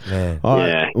 Oh, man. All right.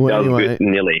 Yeah, Well, that was anyway, good,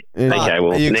 nearly. Yeah. Okay,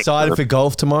 well, Are you next excited time. for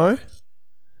golf tomorrow?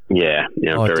 Yeah,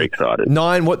 I'm Oh, very dude. excited.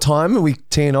 9, what time are we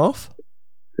teeing off?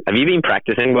 Have you been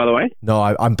practicing, by the way? No,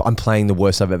 I'm playing the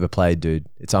worst I've ever played, dude.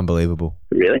 It's unbelievable.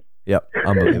 Really? Yep,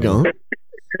 unbelievable. Go on.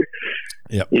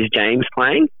 Is James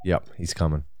playing? Yep, he's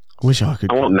coming. Wish I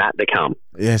could. I want Matt to come.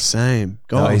 Yeah, same.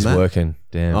 Go No, on, he's Matt. working.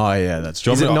 Damn. Oh yeah, that's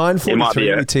true. Is it It might 9:43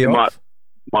 be we tee it off?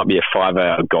 might be a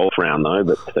 5-hour golf round though,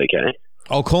 but it's okay.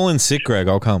 I'll call in sick, Greg.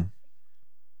 I'll come.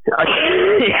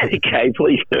 Okay,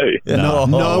 please do. No, No,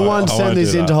 no I one won't send do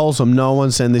this that. into Wholesome. No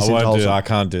one send this I into won't do that. Wholesome. I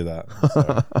can't do that.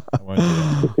 Sorry. I won't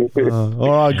do that.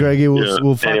 All right, Greggy, Yeah.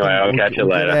 we'll fucking, Anyway, I'll catch you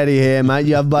we'll later. Get out of here, mate.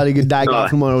 You have a bloody good day, golf Alright.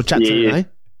 tomorrow. We'll chat Yeah, soon, yeah.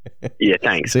 eh? Yeah,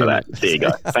 thanks See for you, that. mate. See you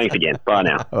guys. Thanks again. Bye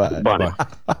now. All right. Bye now.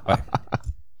 Bye.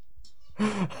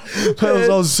 I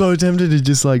was so tempted to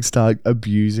just like start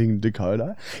abusing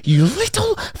Dakota. You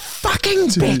little fucking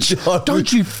bitch!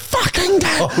 Don't you fucking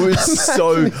dare!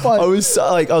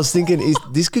 I was thinking,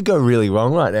 this could go really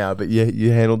wrong right now, but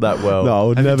you handled that well. No, I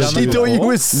would never. done do that You thought you before?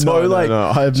 were so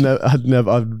No,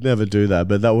 I'd never do that.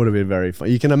 But that would have been very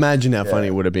funny. You can imagine how funny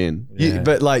it would have been.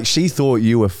 But like she thought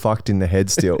you were fucked in the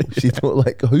head still. She thought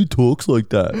like, who talks like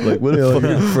that? Like what a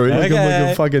fucking fruit. Like, like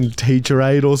a fucking teacher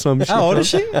aide or some shit. How old is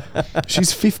she?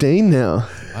 She's 15 now.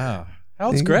 Wow. How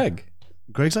old's Greg?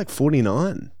 Greg's like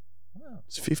 49.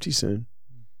 It's 50 soon.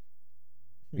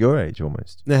 Your age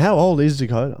almost. Now, how old is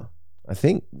Dakota? I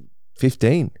think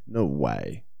 15. No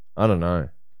way. I don't know.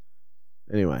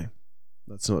 Anyway,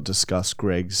 let's not discuss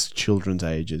Greg's children's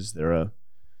ages. There are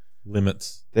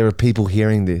Limits. There are people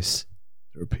hearing this.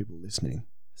 people listening.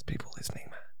 There's people listening,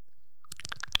 man.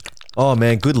 Oh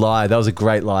man, good lie. That was a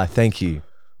great lie. Thank you.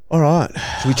 All right.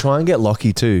 Should we try and get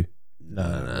Lockie too? No.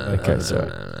 Okay,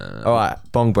 sorry. All right,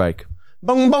 bong break.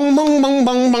 Bong, bong, bong, bong,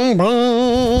 bong, bong,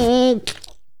 bong.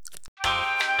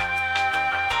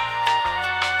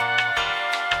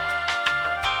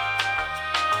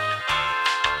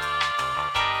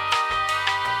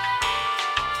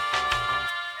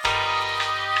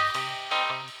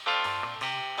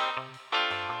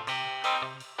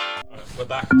 We're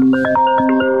back.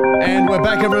 And we're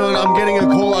back, everyone. I'm getting a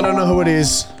call. I don't know who it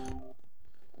is.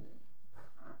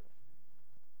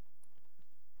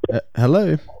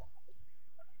 Hello.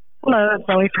 Hello, it's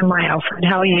Zoe from My Alfred.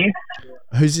 How are you?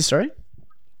 Who's this, sorry?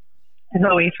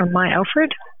 Zoe from My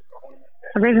Alfred.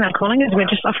 The reason I'm calling is we're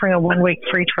just offering a 1-week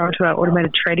free trial to our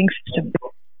automated trading system.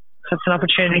 So it's an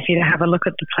opportunity for you to have a look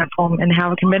at the platform and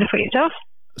how it can benefit yourself.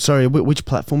 Sorry, which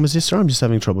platform is this, sir? I'm just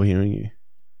having trouble hearing you.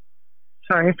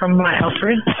 Sorry, from My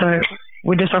Alfred. So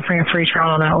we're just offering a free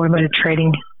trial on our automated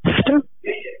trading system.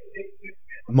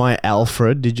 My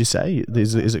Alfred, did you say?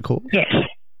 Is it called? Yes.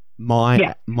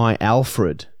 My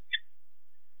Alfred.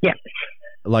 Yeah.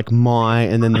 Like my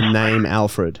and then the name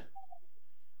Alfred.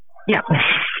 Yeah.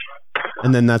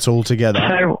 And then that's all together.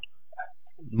 So,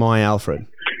 My Alfred.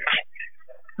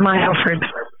 My Alfred.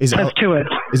 That's 2 words.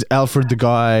 Is Alfred the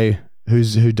guy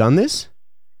who done this?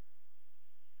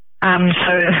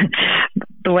 So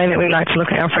the way that we like to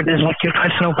look at Alfred is like your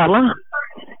personal butler.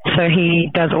 So he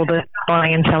does all the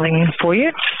buying and selling for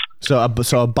you. So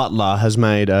a butler has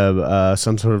made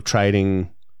some sort of trading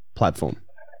platform.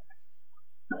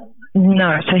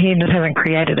 No, so he just hasn't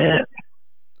created it.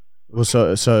 Well,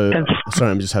 sorry,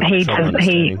 I'm just having trouble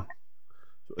understanding.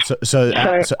 So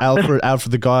Alfred,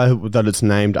 the guy that it's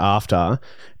named after,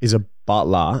 is a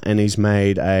butler, and he's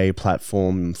made a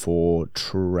platform for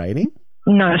trading.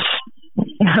 No.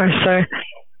 So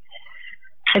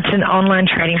it's an online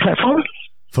trading platform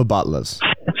for butlers.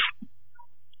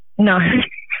 No,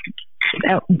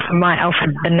 My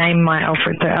Alfred. The name My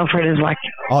Alfred. So Alfred is like.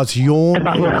 Oh, it's your.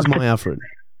 Yours, My Alfred.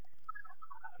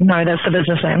 No, that's the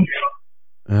business name.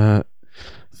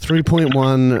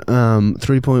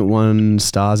 3.1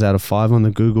 stars out of 5 on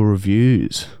the Google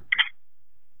reviews.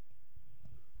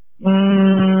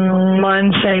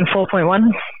 Mine's saying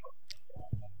 4.1.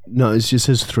 No, it just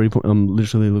says 3. I'm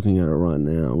literally looking at it right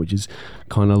now, which is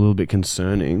kind of a little bit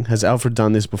concerning. Has Alfred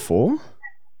done this before?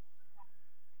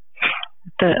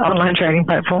 The online trading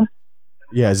platform.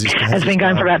 Yeah, has been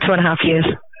going for about 2.5 years.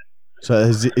 So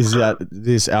is that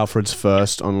this Alfred's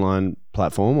first online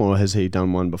platform, or has he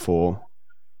done one before?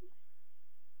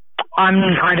 I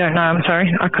don't know. I'm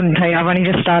sorry. I couldn't tell you. I've only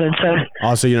just started.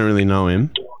 So you don't really know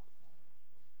him?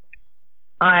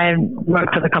 I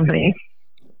work for the company.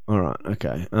 All right.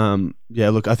 Okay. Yeah.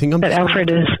 Look, I think But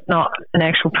Alfred is not an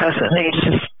actual person. He's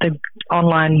just the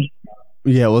online.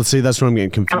 Yeah. Well, see, that's where I'm getting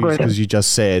confused because you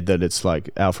just said that it's like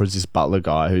Alfred's this butler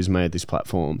guy who's made this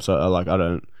platform. So I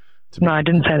don't. No, I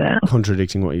didn't say that.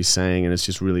 Contradicting what he's saying, and it's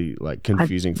just really like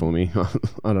confusing for me. I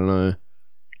don't know.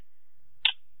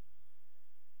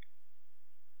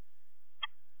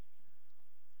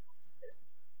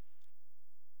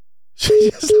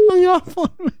 She just hung up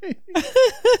on me.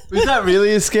 Was that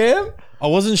really a scam? I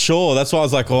wasn't sure. That's why I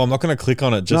was like, I'm not going to click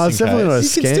on it just in case. Definitely not a You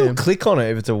scam. can still click on it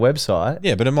if it's a website.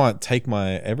 Yeah, but it might take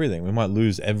my everything. We might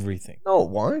lose everything. No, it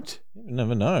won't. You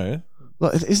never know.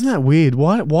 Like, isn't that weird?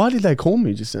 Why did they call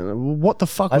me just then? What the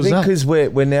fuck was I think that? because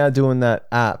we're now doing that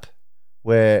app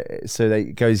where they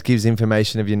gives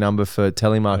information of your number for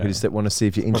telemarketers that want to see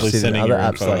if you're interested in other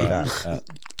apps like that.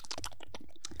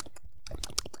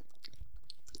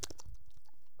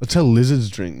 That's how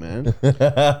lizards drink, man.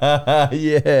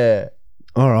 Yeah.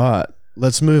 All right,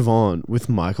 let's move on with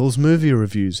Michael's movie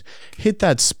reviews. Hit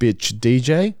that spitch,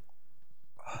 DJ.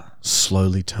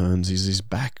 Slowly turns his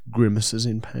back, grimaces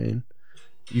in pain.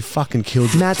 You fucking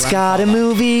killed Matt's got a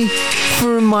movie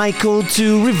for Michael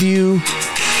to review.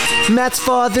 Matt's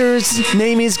father's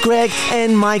name is Greg,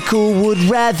 and Michael would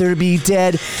rather be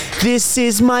dead. This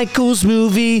is Michael's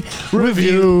movie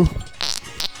review.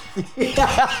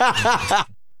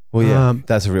 Well, yeah,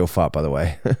 that's a real fart, by the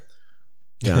way.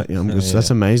 Yeah, that's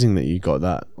amazing that you got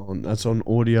that on. That's on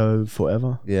audio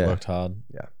forever. Yeah. Worked hard.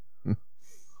 Yeah.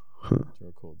 To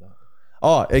record that.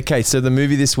 Oh, okay. So the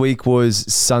movie this week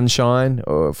was Sunshine,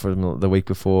 or from the week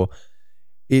before.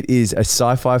 It is a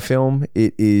sci-fi film.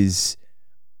 It is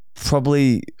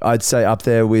probably, I'd say, up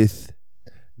there with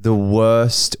the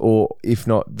worst, or if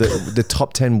not the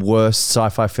top 10 worst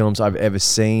sci-fi films I've ever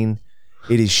seen.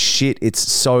 It is shit. It's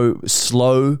so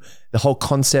slow. The whole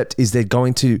concept is they're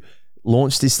going to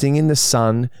launch this thing in the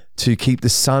sun to keep the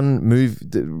sun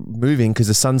moving because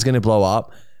the sun's going to blow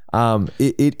up.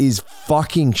 It is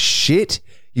fucking shit.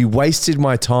 You wasted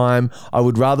my time. I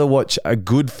would rather watch a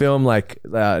good film like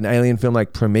an alien film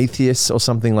like Prometheus or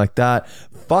something like that.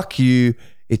 Fuck you.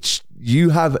 You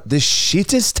have the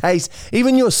shittest taste.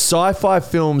 Even your sci-fi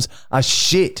films are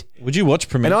shit. Would you watch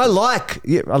Prometheus?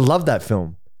 And I love that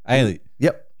film. Alien.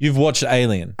 Yep. You've watched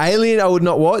Alien. Alien I would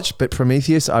not watch, but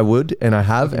Prometheus I would, and I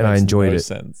have, and I enjoyed it.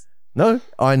 Sense. No,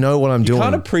 I know what I'm doing. You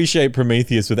can't appreciate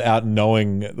Prometheus without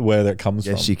knowing where that comes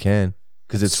from. Yes, you can,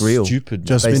 because it's real. Stupid.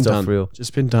 Just based been off done. real.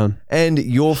 Just been done. And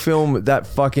your film, that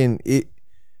fucking it.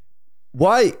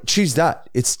 Why choose that?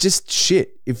 It's just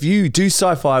shit. If you do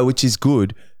sci-fi, which is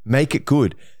good, make it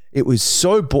good. It was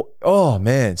so oh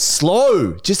man,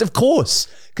 slow. Just of course,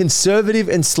 conservative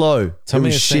and slow. Tell it me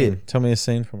was a shit. scene. Tell me a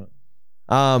scene from it.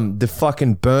 The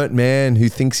fucking burnt man who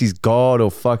thinks he's God, or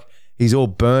he's all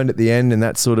burned at the end, and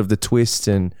that's sort of the twist.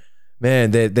 And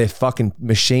man, their fucking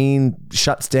machine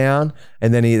shuts down,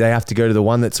 and then they have to go to the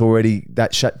one that's already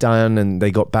shut down, and they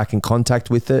got back in contact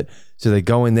with it. So they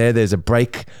go in there. There's a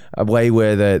breakaway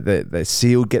where the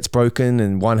seal gets broken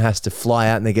and one has to fly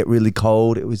out and they get really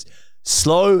cold. It was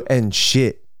slow and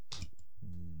shit.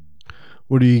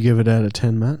 What do you give it out of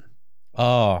 10, Matt?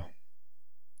 Oh,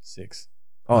 6.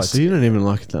 Oh, So you don't even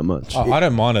like it that much. I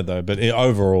don't mind it though, but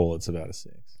overall it's about a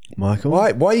 6. Michael?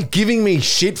 why are you giving me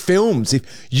shit films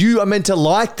if you are meant to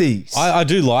like these? I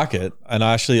do like it, and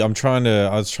I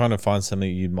was trying to find something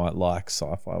you might like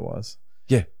sci-fi wise.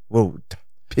 Yeah, well,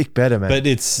 pick better, man. But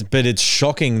it's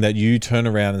shocking that you turn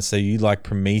around and say you like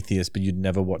Prometheus, but you'd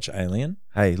never watch Alien.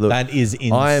 Hey, look, That is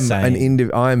insane.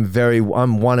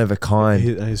 I'm one of a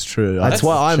kind. That is true. That's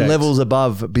why I'm checked. levels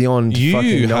above beyond You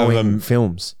fucking have knowing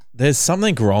films. There's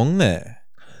something wrong there.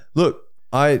 Look,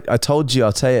 I told you,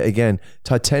 I'll tell you again.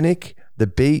 Titanic, The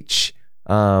Beach,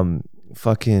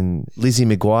 fucking Lizzie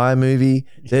McGuire movie.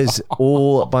 There's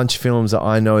all a bunch of films that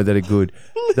I know that are good.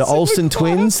 The Olsen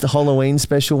twins, the Halloween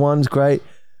special one's great.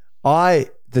 The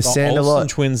Sandalot Olsen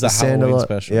twins, the Halloween Sandalot,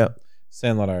 special. Yeah.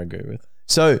 Sandlot, I agree with.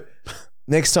 So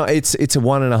next time it's a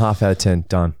 1.5 out of 10.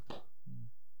 Done.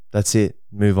 That's it.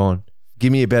 Move on.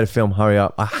 Give me a better film. Hurry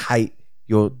up. I hate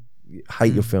your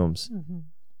films.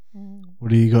 What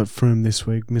do you got for him this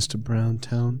week, Mr.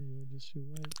 Browntown?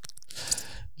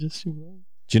 Do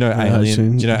you know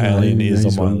Alien? Do you know Alien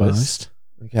is on my list?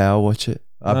 Okay, I'll watch it.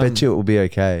 I bet you it will be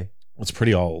okay. It's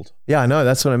pretty old. Yeah, I know.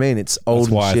 That's what I mean. It's old.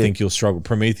 That's why and shit. I think you'll struggle.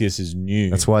 Prometheus is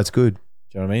new. That's why it's good. Do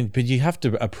you know what I mean? But you have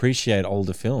to appreciate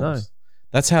older films. No.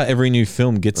 That's how every new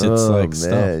film gets its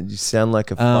stuff. You sound like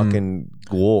a fucking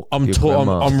walk.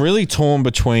 I'm really torn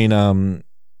between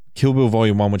Kill Bill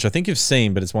Volume 1, which I think you've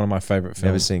seen, but it's one of my favorite films.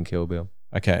 Never seen Kill Bill.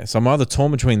 Okay, so I'm either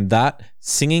torn between that,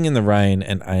 Singing in the Rain,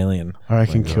 and Alien. I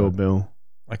reckon Kill Bill.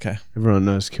 Okay. Everyone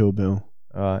knows Kill Bill.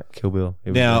 All right, Kill Bill.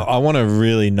 Here we Now, go. I want to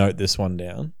really note this one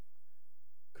down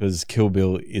because Kill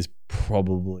Bill is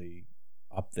probably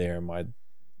up there in my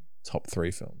top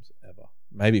 3 films ever.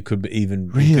 Maybe it could be even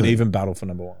battle for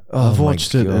number 1. Oh I've my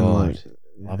watched it and God.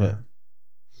 Love it.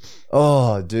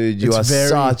 Oh, dude, you are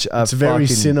such a It's very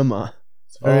fucking cinema.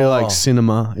 It's very like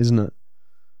cinema, isn't it?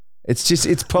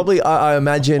 It's probably, I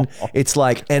imagine it's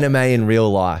like anime in real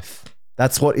life.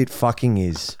 That's what it fucking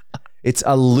is. It's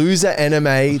a loser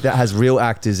anime that has real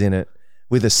actors in it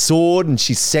with a sword and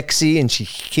she's sexy and she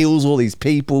kills all these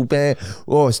people.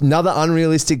 Oh, it's another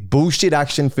unrealistic bullshit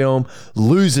action film.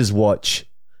 Losers watch.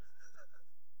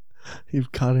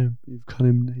 You've cut him. You've cut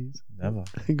him knees. Never.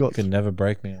 He got You could never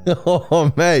break me.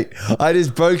 Oh, mate, I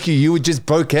just broke you. You were just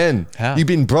broken. How? You've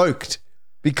been broked.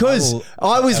 Because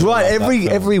I was right. love that film.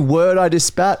 Every word I just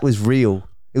spat was real.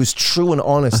 It was true and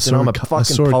honest. And I'm a I fucking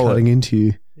saw it poet. cutting into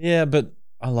you. Yeah, but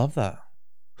I love that.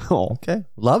 Oh, Okay,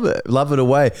 love it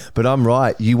away. But I'm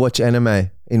right. You watch anime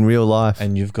in real life.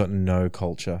 And you've got no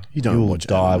culture. You don't will watch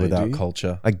die anime, do without you?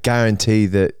 culture. I guarantee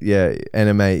that, yeah,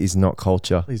 anime is not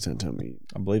culture. please don't tell me.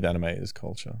 I believe anime is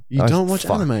culture. You Oh, don't watch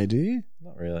fuck. anime, do you?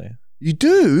 Not really. You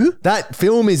do? That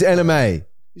film is anime.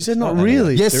 You said not not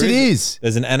really. Yes, There it is- is.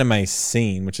 There's an anime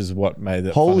scene, which is what made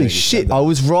it. funny Holy that you said shit, that. I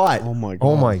was right. Oh my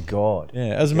Oh God. my God.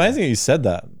 Yeah, it was amazing that you said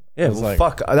that. Yeah, I was well, like,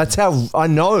 fuck. That's how I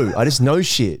know. I just know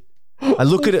shit. I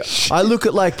look at it. I look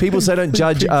at like people say don't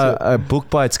judge a book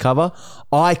by its cover.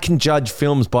 I can judge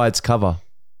films by its cover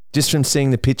just from seeing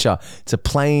the picture. It's a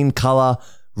plain color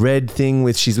red thing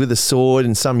with she's with a sword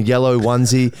and some yellow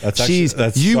onesie.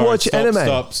 Watch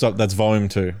anime. Stop. That's volume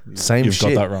 2. Same You've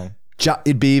shit. got that wrong.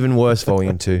 It'd be even worse,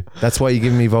 volume 2. That's why you're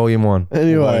giving me volume 1.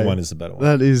 Anyway, Volume 1 is the better one.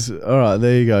 that is all right.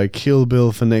 There you go. Kill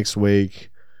Bill for next week.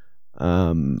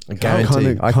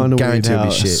 guarantee. I can guarantee it'll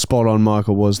be shit. Spot on,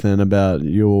 Michael was then about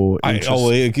your interest.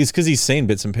 It's because he's seen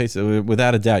bits and pieces.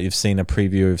 Without a doubt, you've seen a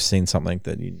preview. You've seen something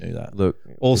that you knew that. Look.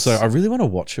 Also, it's- I really want to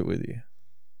watch it with you.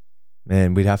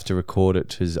 man, we'd have to record it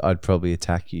because I'd probably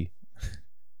attack you.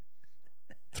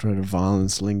 Threat of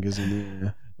violence lingers in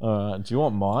the air. Do you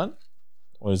want mine,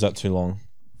 or is that too long?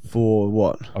 For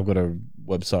what? I've got a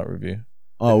website review.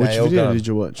 Oh, which nail video gun. did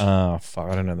you watch? Fuck,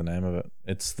 I don't know the name of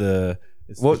it.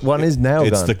 What one is Nail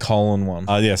It's Gun? the colon one.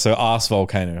 Yeah, so Arse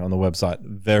Volcano on the website.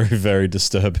 Very, very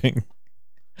disturbing.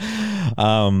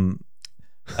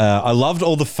 I loved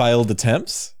all the failed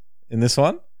attempts in this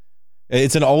one.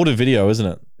 It's an older video, isn't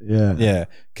it? Yeah. Yeah.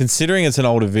 Considering it's an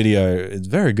older video, it's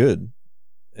very good.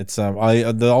 It's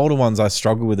the older ones I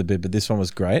struggle with a bit, but this one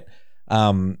was great.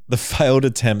 The failed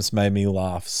attempts made me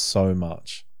laugh so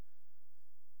much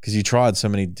because you tried so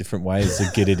many different ways to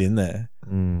get it in there,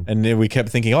 and then we kept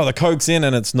thinking, "Oh, the coke's in,"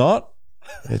 and it's not.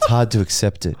 It's hard to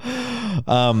accept it.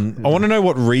 I want to know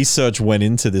what research went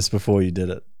into this before you did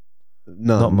it.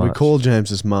 No, Not we much. called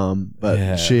James's mum, but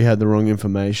Yeah. she had the wrong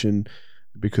information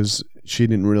because she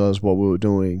didn't realize what we were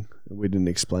doing. We didn't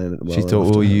explain it well. She thought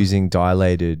enough we were to her. using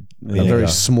dilated a vinegar, very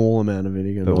small amount of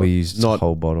vinegar, but not, we used not a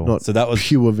whole bottle. not So that was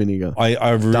pure vinegar.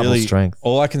 I really strength.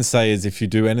 All I can say is if you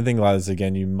do anything like this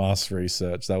again, you must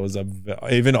research. That was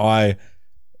even I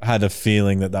had a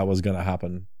feeling that was going to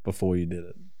happen before you did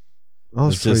it. I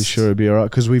was It's pretty just- sure it'd be all right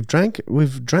because we've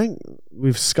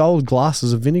sculled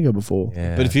glasses of vinegar before.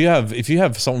 Yeah. But if you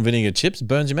have salt and vinegar chips, it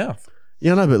burns your mouth.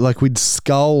 Yeah, no, but like we'd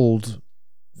sculled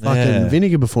fucking Yeah.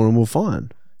 vinegar before and we're fine.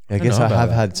 I guess know I about have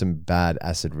that. had some bad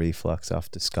acid reflux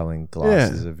after sculling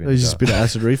glasses of vinegar. There's just a bit of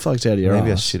acid reflux out of your Maybe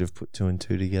I ass. should have put 2 and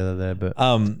 2 together there, but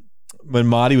When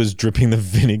Marty was dripping the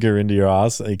vinegar into your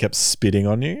ass and he kept spitting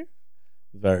on you,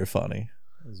 very funny.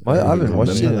 It was I very haven't good.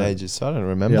 watched it in remember that. ages, so I don't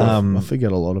remember. Yeah, Um, I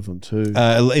forget a lot of them too.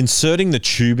 Inserting the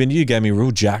tube into you gave me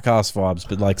real jackass vibes,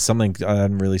 but like something I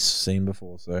hadn't really seen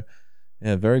before. So,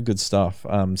 yeah, very good stuff.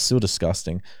 Still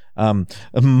disgusting.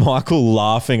 Michael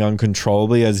laughing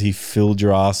uncontrollably as he filled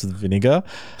your ass with vinegar.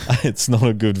 It's not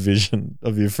a good vision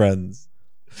of your friends.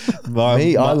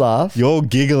 Me, I laugh. You're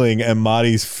giggling and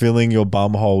Marty's filling your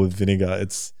bum hole with vinegar.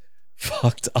 It's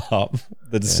fucked up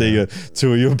to see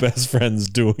two of your best friends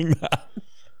doing that.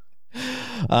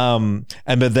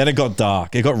 But then it got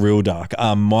dark. It got real dark.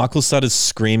 Michael started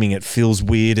screaming, "It feels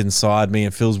weird inside me.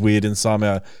 It feels weird inside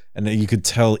me," and you could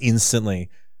tell instantly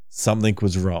something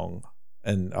was wrong.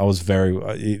 And I was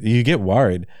you get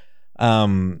worried.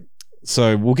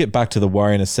 So we'll get back to the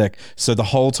worry in a sec. So the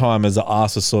whole time as the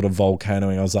ass was sort of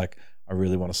volcanoing, I was like, I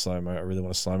really want a slow-mo. I really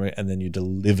want a slow-mo. And then you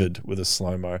delivered with a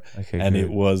slow-mo. Okay, And good. it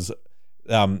was,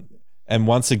 and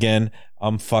once again,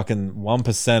 I'm fucking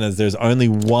 1%ers. There's only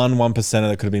one 1%er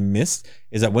that could have been missed,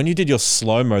 is that when you did your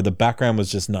slow-mo, the background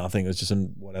was just nothing. It was just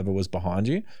whatever was behind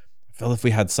you. I felt if we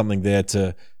had something there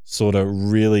to sort of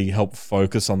really help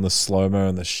focus on the slow-mo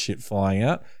and the shit flying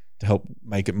out to help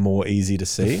make it more easy to A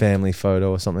see. family photo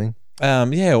or something.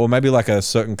 Yeah, or maybe like a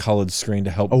certain colored screen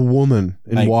to help A woman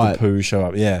in make white. the poo show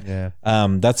up. Yeah. Yeah.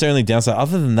 That's the only downside.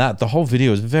 Other than that, the whole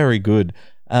video is very good.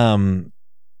 And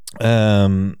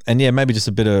yeah, maybe just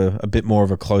a bit more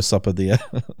of a close up of the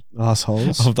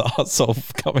Assholes. of the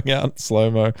arsehole coming out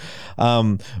slow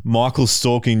mo. Michael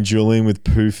stalking Julian with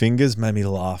poo fingers made me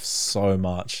laugh so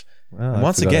much. Wow, And I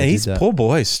once forgot I again, did he's that. poor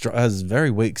boy has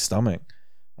very weak stomach.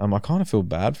 I kind of feel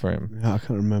bad for him. Yeah, I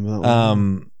can't remember that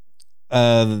one.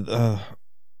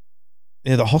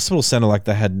 Yeah, the hospital center, like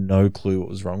they had no clue what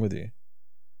was wrong with you.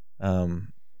 That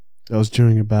was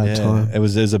during a bad time. It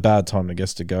was a bad time, I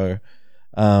guess, to go.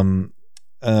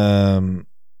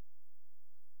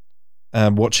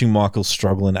 Watching Michael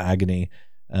struggle in agony,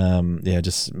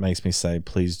 just makes me say,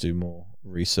 please do more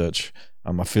research.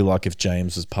 I feel like if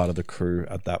James was part of the crew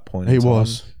at that point, He in time,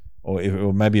 was.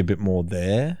 or maybe a bit more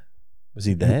there. Was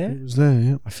he He there? was there,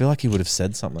 yeah. I feel like he would have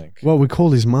said something. Well, we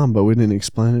called his mum, but we didn't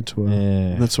explain it to her.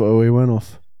 Yeah. That's what we went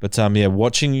off. But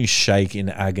watching you shake in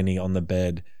agony on the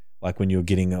bed, like when you were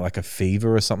getting like a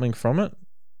fever or something from it,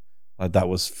 like that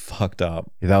was fucked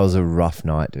up. Yeah, that was a rough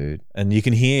night, dude. And you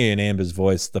can hear in Amber's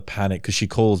voice the panic because she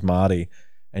calls Marty,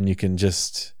 and you can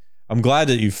just. I'm glad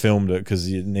that you filmed it because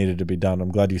it needed to be done.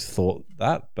 I'm glad you thought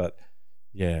that, but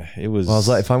yeah, it was. Well, I was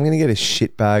like, if I'm going to get a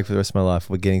shit bag for the rest of my life,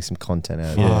 we're getting some content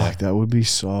out of it. Yeah. Fuck, that would be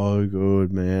so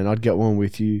good, man. I'd get one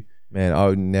with you. Man, I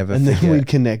would never And then forget. we'd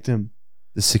connect them.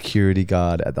 The security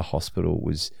guard at the hospital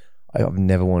was. I've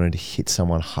never wanted to hit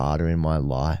someone harder in my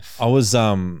life. I was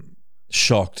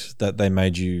shocked that they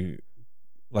made you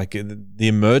like the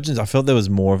emergency. I felt there was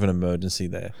more of an emergency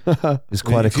there. It was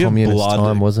quite If a you have communist blood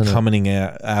time, wasn't it? coming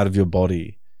out of your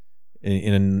body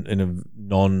in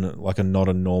a not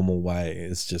a normal way.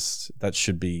 It's just that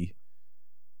should be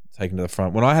taken to the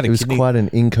front. When I had a It was kidney, quite an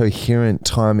incoherent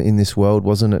time in this world,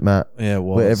 wasn't it, Matt? yeah, it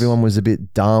was. Where everyone was a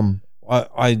bit dumb.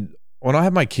 I when I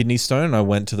had my kidney stone and I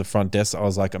went to the front desk, I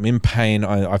was like, I'm in pain.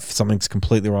 Something's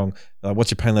completely wrong. Like, what's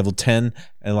your pain level? 10,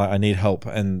 and like I need help.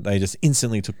 And they just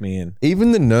instantly took me in.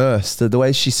 Even the nurse, the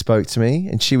way she spoke to me,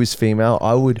 and she was female,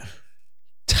 I would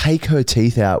take her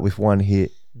teeth out with one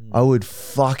hit. I would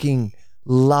fucking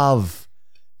love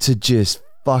to just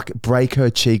break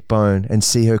her cheekbone and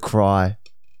see her cry.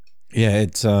 Yeah,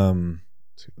 it's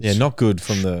not good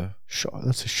from the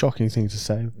That's a shocking thing to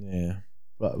say, yeah.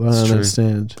 but I It's don't true.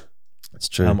 understand. It's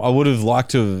true. I would have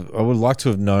liked to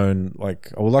have known.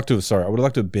 Like, I would like to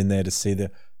have been there to see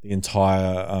the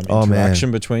entire Oh, man.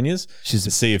 interaction between you, She's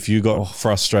to see if you got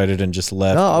frustrated and just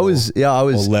left. No, I or- was.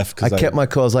 or left. 'cause I kept my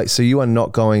call. I was like, so you are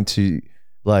not going to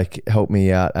like help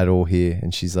me out at all here?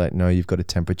 And she's like, no, you've got a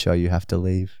temperature. You have to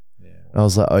leave. Yeah. And I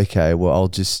was like, okay, well, I'll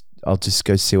just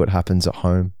go see what happens at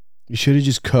home. You should have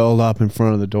just curled up in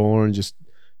front of the door and just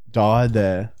died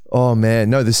there. Oh man,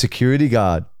 no, the security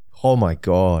guard. Oh my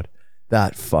God.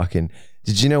 That fucking.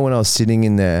 Did you know when I was sitting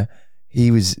in there,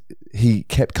 he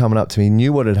kept coming up to me,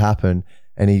 knew what had happened,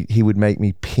 and he would make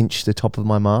me pinch the top of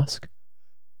my mask.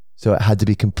 So it had to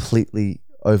be completely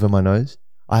over my nose.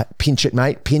 I pinch it,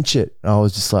 mate, pinch it. And I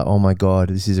was just like, oh my God,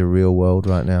 this is a real world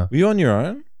right now. Were you on your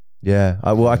own? Yeah.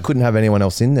 I couldn't have anyone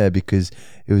else in there because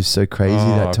it was so crazy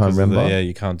that time, remember? Yeah,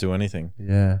 you can't do anything.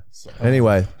 Yeah.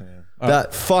 Anyway,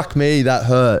 fuck me, that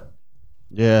hurt.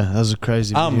 Yeah, that was a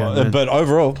crazy video, man. But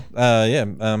overall,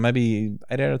 maybe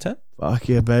 8 out of 10. Fuck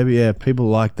yeah, baby. Yeah, people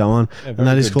like that one. Yeah, and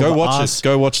that is called Go watch it.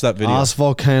 Go watch that video. Ask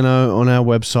Volcano on our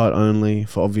website only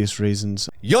for obvious reasons.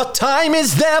 Your time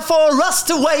is there for us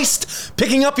to waste.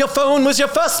 Picking up your phone was your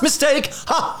first mistake.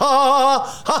 Ha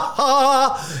ha, ha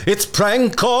ha. It's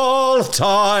prank call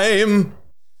time.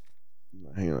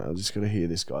 Hang on, I just got to hear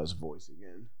this guy's voice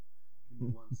again.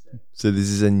 So this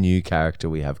is a new character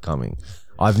we have coming.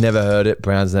 I've never heard it.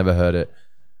 Brown's never heard it.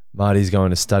 Marty's going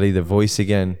to study the voice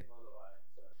again.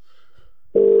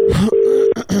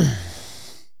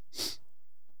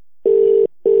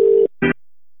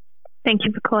 Thank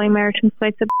you for calling Meriton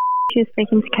Suites. You're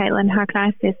speaking to Caitlin. How can I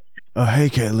assist? Oh, hey,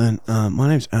 Caitlin. My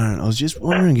name's Aaron. I was just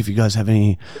wondering if you guys have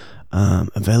any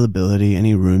availability,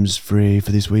 any rooms free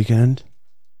for this weekend?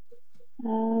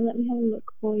 Let me have a look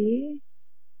for you.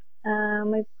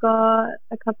 We've got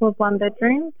a couple of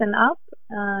 1-bedrooms and up,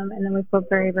 and then we've got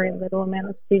very, very little amount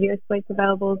of studio suites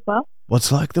available as well.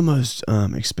 What's like the most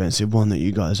expensive one that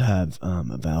you guys have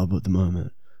available at the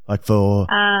moment? Like for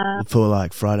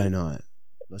like Friday night.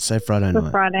 Let's say Friday night.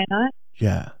 For Friday night?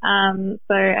 Yeah.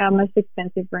 So our most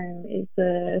expensive room is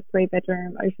the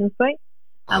 3-bedroom ocean suite.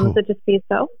 Cool. Is it just for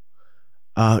yourself?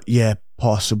 Yeah,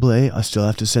 possibly. I still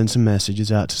have to send some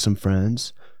messages out to some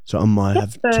friends. So I might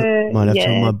have two of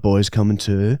my boys coming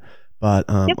too, but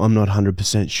I'm not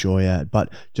 100% sure yet. But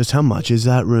just how much is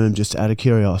that room, just out of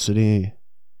curiosity?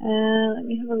 Let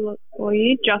me have a look for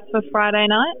you, just for Friday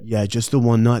night. Yeah, just the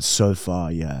one night so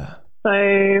far, yeah.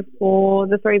 So for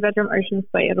the 3-bedroom ocean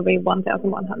suite, it'll be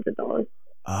 $1,100.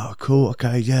 Oh, cool.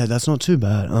 Okay, yeah, that's not too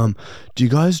bad. Do you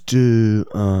guys do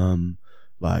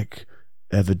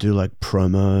ever do like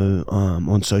promo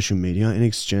on social media in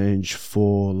exchange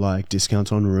for like discounts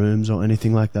on rooms or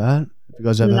anything like that? Have you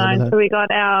guys ever heard of that? So we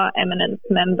got our Eminence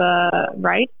member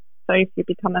rate. So if you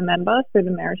become a member through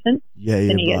the Meriton,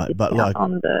 then you get discount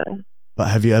on the. But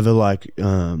have you ever like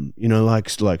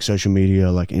like social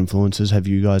media like influencers? Have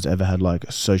you guys ever had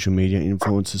like social media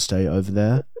influencers stay over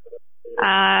there?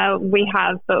 We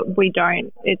have, but we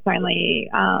don't. It's only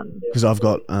because I've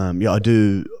got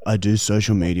I do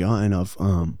social media, and I've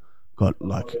got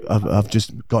like I've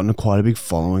just gotten quite a big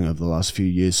following over the last few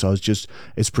years. So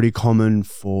it's pretty common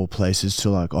for places to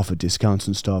like offer discounts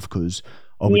and stuff because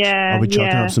I'll be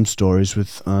chucking up some stories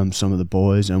with some of the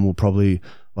boys, and we'll probably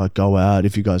like go out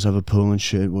if you guys have a pool and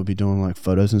shit. We'll be doing like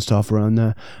photos and stuff around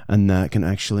there, and that can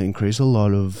actually increase a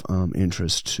lot of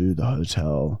interest to the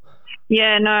hotel.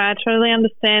 Yeah, no, I totally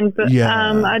understand, but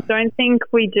I don't think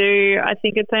we do. I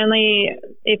think it's only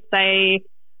if they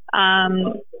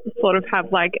sort of have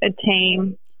like a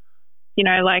team, you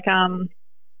know, like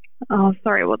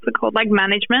what's it called? Like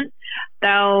management.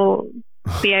 They'll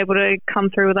be able to come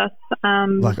through with us. I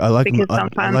like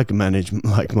management.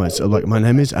 My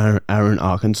name is Aaron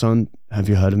Arkinson. Have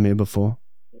you heard of me before?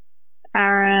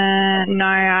 Aaron, no,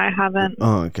 I haven't.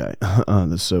 Oh, okay.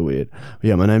 That's so weird.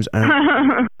 Yeah, my name's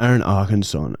Aaron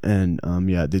Arkinson, and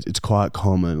it's quite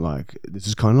common. Like, this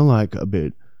is kind of like a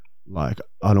bit, like,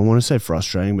 I don't want to say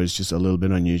frustrating, but it's just a little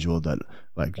bit unusual that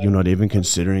like you're not even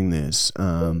considering this.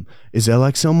 Is there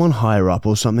like someone higher up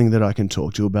or something that I can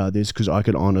talk to about this? Because I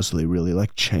could honestly really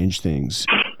like change things.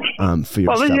 For your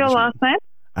What was your last name?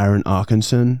 Aaron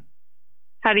Arkinson.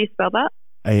 How do you spell that?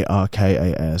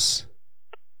 Arkas.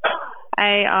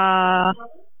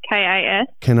 Arkas.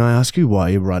 Can I ask you why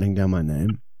you're writing down my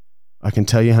name? I can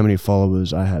tell you how many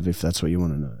followers I have if that's what you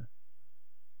want to know.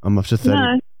 I'm up to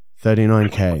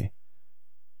 39K.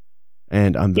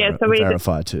 And I'm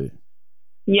verified too.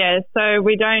 Yeah, so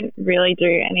we don't really do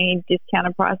any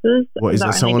discounted prices. Well, is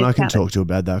there someone I can talk to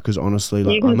about that? Because honestly,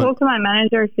 like, you can talk to my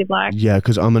manager if you'd like. Yeah,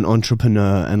 because I'm an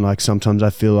entrepreneur, and like sometimes I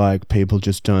feel like people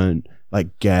just don't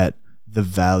like get the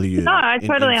value. No, I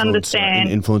totally understand.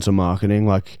 In influencer marketing,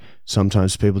 like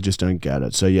sometimes people just don't get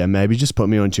it. So yeah, maybe just put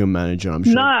me onto your manager. I'm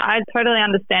sure. No, I totally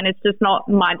understand. It's just not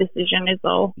my decision, is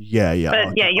all. Yeah.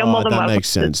 But you're more than welcome. That makes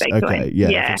sense. To speak Okay, to him.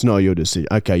 yeah. If it's not your decision.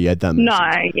 Okay, yeah, that makes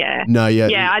sense.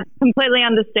 Yeah, I completely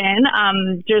understand. I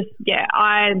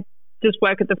just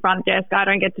work at the front desk. I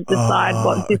don't get to decide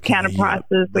what discounted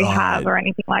prices we have or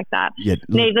anything like that. Yeah,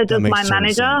 neither does my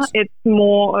manager. It's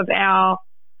more of our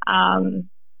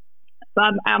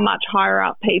our much higher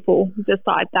up people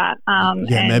decide that.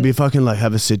 Yeah, maybe if I can like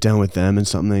have a sit down with them and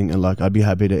something, and like I'd be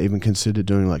happy to even consider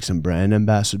doing like some brand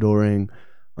ambassadoring.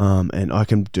 And I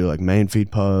can do like main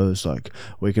feed posts. Like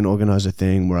we can organize a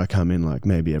thing where I come in like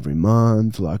maybe every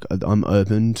month. Like I'm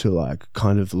open to like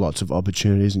kind of lots of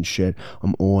opportunities and shit.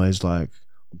 I'm always like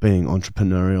being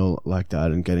entrepreneurial like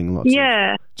that and getting lots.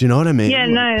 Yeah. Do you know what I mean? Yeah,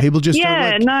 Like, no. people just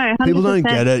Yeah, don't like, no, people don't 100%.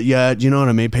 get it yet. Do you know what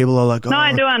I mean? People are like, No,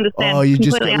 I do understand. Oh, you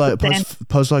just Completely got, like understand.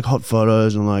 post like hot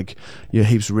photos and like you're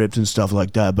heaps ripped and stuff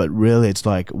like that. But really, it's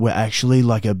like we're actually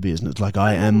like a business. Like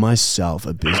I am myself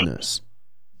a business.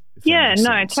 if that Yeah, makes no,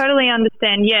 sense. totally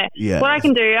understand. Yeah. Yeah, What I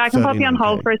can do, I can pop you on 39K.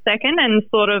 hold for a second and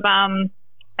sort of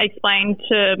explain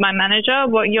to my manager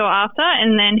what you're after,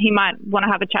 and then he might want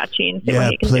to have a chat to you and see Yeah,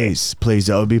 what he can please,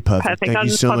 that would be perfect. Perfect. Thank I'll you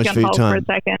just so pop much you on for your hold for a time.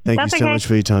 second. Thank That's you so okay. much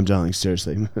for your time, darling.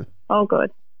 Seriously. do. All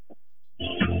good.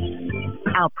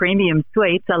 Our premium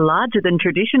suites are larger than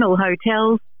traditional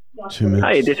hotels. 2 minutes.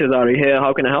 Hi, this is Ari here.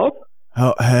 How can I help?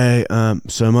 Oh, hey,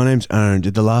 so my name's Aaron.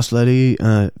 Did the last lady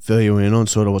fill you in on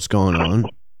sort of what's going on?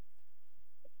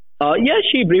 Yeah,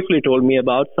 she briefly told me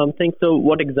about something. So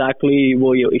what exactly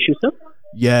were your issues, sir?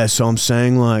 Yeah, so I'm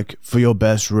saying like for your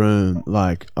best room,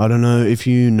 like I don't know if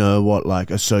you know what like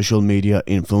a social media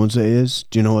influencer is.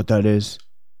 Do you know what that is?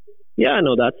 Yeah, I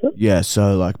know that, sir. Yeah,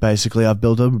 so like basically I've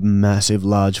built a massive,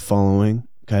 large following,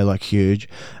 okay, like huge.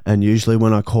 And usually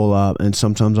when I call up, and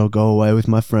sometimes I'll go away with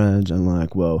my friends and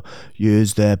like, well,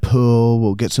 use their pool,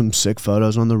 we'll get some sick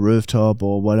photos on the rooftop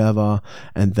or whatever.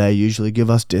 And they usually give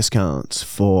us discounts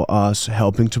for us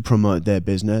helping to promote their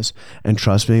business. And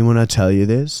trust me when I tell you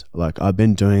this, like I've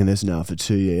been doing this now for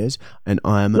 2 years and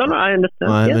I understand.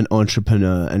 I'm yeah. an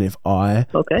entrepreneur. And if I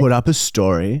put up a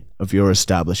story of your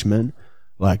establishment,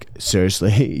 like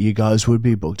seriously, you guys would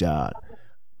be booked out.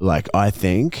 Like I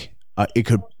think it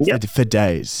could for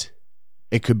days.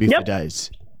 It could be for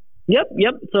days. Yep.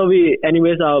 So we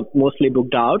anyways are mostly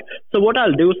booked out. So what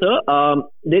I'll do, sir,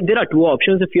 there are two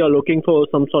options if you are looking for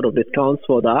some sort of discounts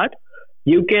for that.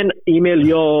 You can email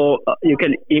your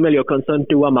concern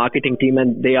to our marketing team,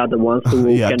 and they are the ones who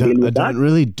Yeah, can deal with I that. don't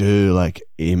really do like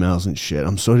emails and shit.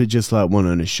 I'm sort of just like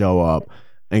wanting to show up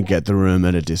and get the room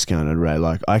at a discounted rate.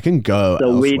 Like I can go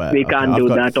So we elsewhere. can't I've do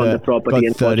got that on the property,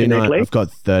 got 39 unfortunately. I've got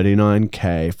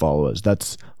 39K followers.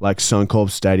 That's like Suncorp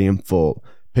Stadium full.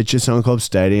 Picture Suncorp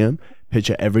Stadium.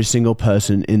 Picture every single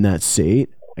person in that seat.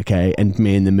 Okay, and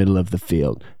me in the middle of the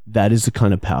field. That is the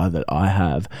kind of power that I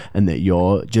have, and that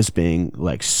you're just being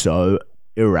like so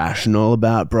irrational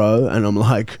about, bro. And I'm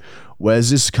like, where's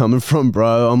this coming from,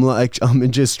 bro? I'm like, I'm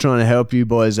just trying to help you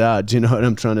boys out. Do you know what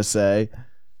I'm trying to say?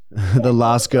 The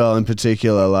last girl in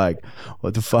particular, like,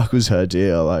 what the fuck was her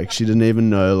deal? Like, she didn't even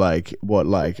know like what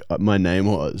like my name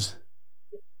was.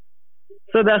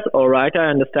 So that's all right. I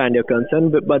understand your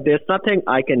concern, but there's nothing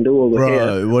I can do over here.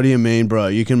 Bro, what do you mean, bro?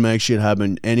 You can make shit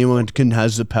happen. Anyone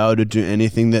has the power to do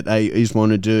anything that they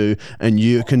want to do, and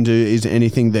you can do is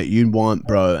anything that you want,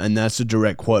 bro. And that's a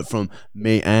direct quote from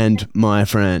me and my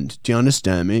friend. Do you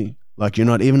understand me? Like, you're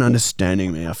not even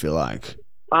understanding me, I feel like.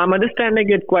 I'm understanding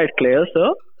it quite clear,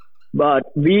 sir. But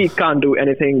we can't do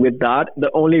anything with that.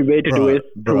 The only way to do is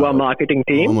through our marketing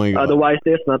team. Oh my God. Otherwise,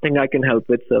 there's nothing I can help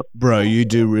with, sir. Bro, you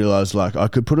do realize, like, I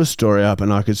could put a story up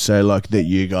and I could say, like, that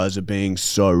you guys are being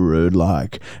so rude,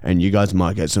 like, and you guys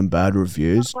might get some bad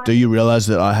reviews. Do you realize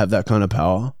that I have that kind of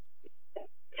power?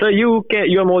 So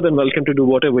you're more than welcome to do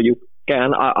whatever you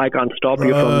can. I can't stop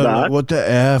you from that. Like, what the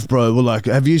F, bro? Well, like,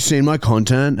 have you seen my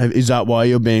content? Is that why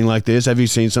you're being like this? Have you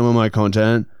seen some of my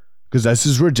content? Because this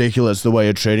is ridiculous the way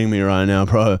you're treating me right now,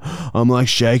 bro. I'm like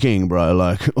shaking, bro.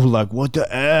 Like what the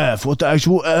F? What the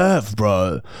actual F,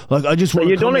 bro? Like I just So want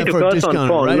you to come don't there need to for a curse on discounted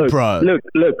phone. rate, Look, bro. Look,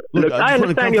 I just wanna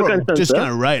understand come your for a concern,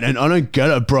 discounted sir. rate, and I don't get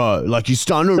it, bro. Like you're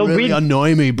starting to really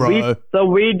annoy me, bro. So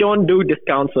we don't do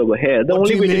discounts over here. The What only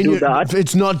do you way to mean do you- that,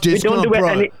 It's not discount, we don't do bro.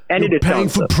 any You're paying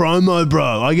discounts, for sir. promo,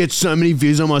 bro. I get so many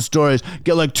views on my stories.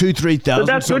 Get like 2,000-3,000. So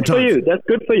that's good for sometimes. you. That's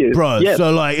good for you, Bro, Yes.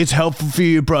 so like it's helpful for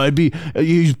you, bro.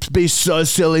 You'd be so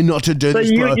silly not to do So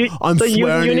this, bro. I'm you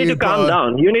swearing need you, to calm bro.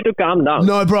 down. You need to calm down.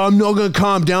 No, bro, I'm not gonna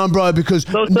calm down, bro, because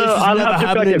So, this sir, has I'll never have to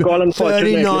cut happened. your call,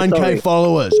 unfortunately. 39K Sorry.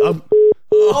 followers.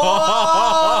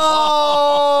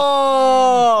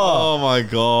 Oh my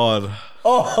god.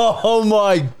 Oh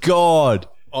my god.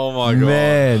 Oh my god.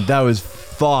 Man, that was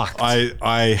fucked.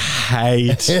 I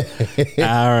hate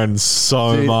Aaron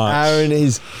so Dude, much. Aaron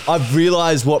is. I've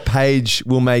realized what page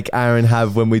will make Aaron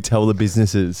have when we tell the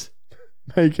businesses.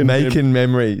 Making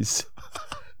memories.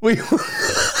 We're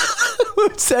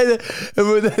say that,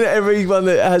 and then everyone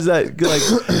that has that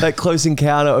that close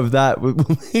encounter of that will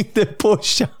think that poor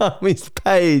Shami's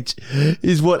page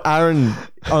is what Aaron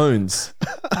owns.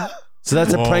 So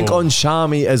that's a prank on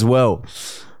Shami as well.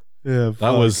 Yeah,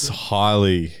 That was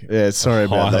highly. Yeah, sorry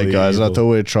about that, highly guys. I evil.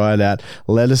 thought we'd try it out.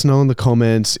 Let us know in the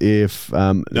comments if.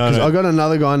 No. I got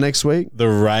another guy next week. The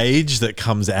rage that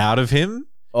comes out of him.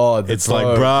 Oh, It's like,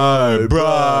 bro.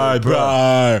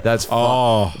 That's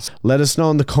Oh, Let us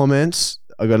know in the comments.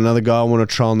 I got another guy I want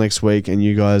to trial next week, and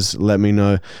you guys let me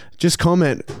know. Just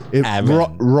comment. If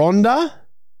Aaron. Rhonda,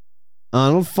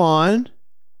 Arnold Fine,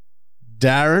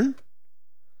 Darren,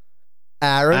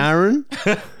 Aaron,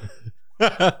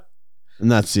 and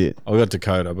that's it. I got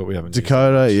Dakota, but we haven't. used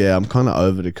Dakota, yeah, I'm kind of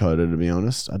over Dakota, to be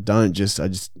honest.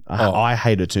 I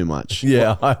hate her too much.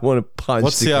 Yeah, I want to punch.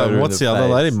 What's the Dakota in What's the other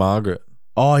face. lady? Margaret.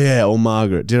 Oh yeah, or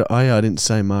Margaret. I didn't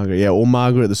say Margaret. Yeah, or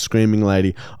Margaret, the screaming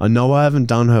lady. I know I haven't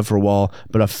done her for a while,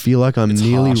 but I feel like I'm It's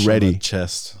nearly harsh on ready. the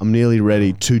chest. I'm nearly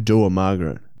ready to do a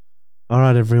Margaret. All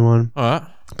right, everyone. All right.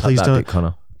 Please that don't. bit,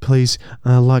 Connor. Please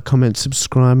like, comment,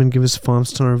 subscribe, and give us a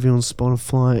 5-star review on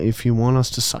Spotify if you want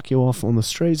us to suck you off on the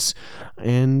streets.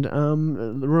 And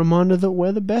the reminder that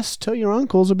we're the best. Tell your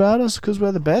uncles about us because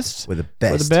we're the best. We're the We're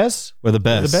best. the best. We're the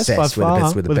best. We're the best by Best, we're the far.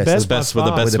 best, we're the best, best We're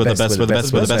the by best. far. We're the best. We're the best. We're the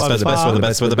best. We're the best. We're the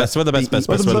best. We're the best. We're the best. We're the best. We're the best. We're the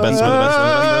best. We're the best. We're the best. We're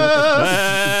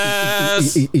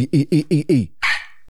the best. E.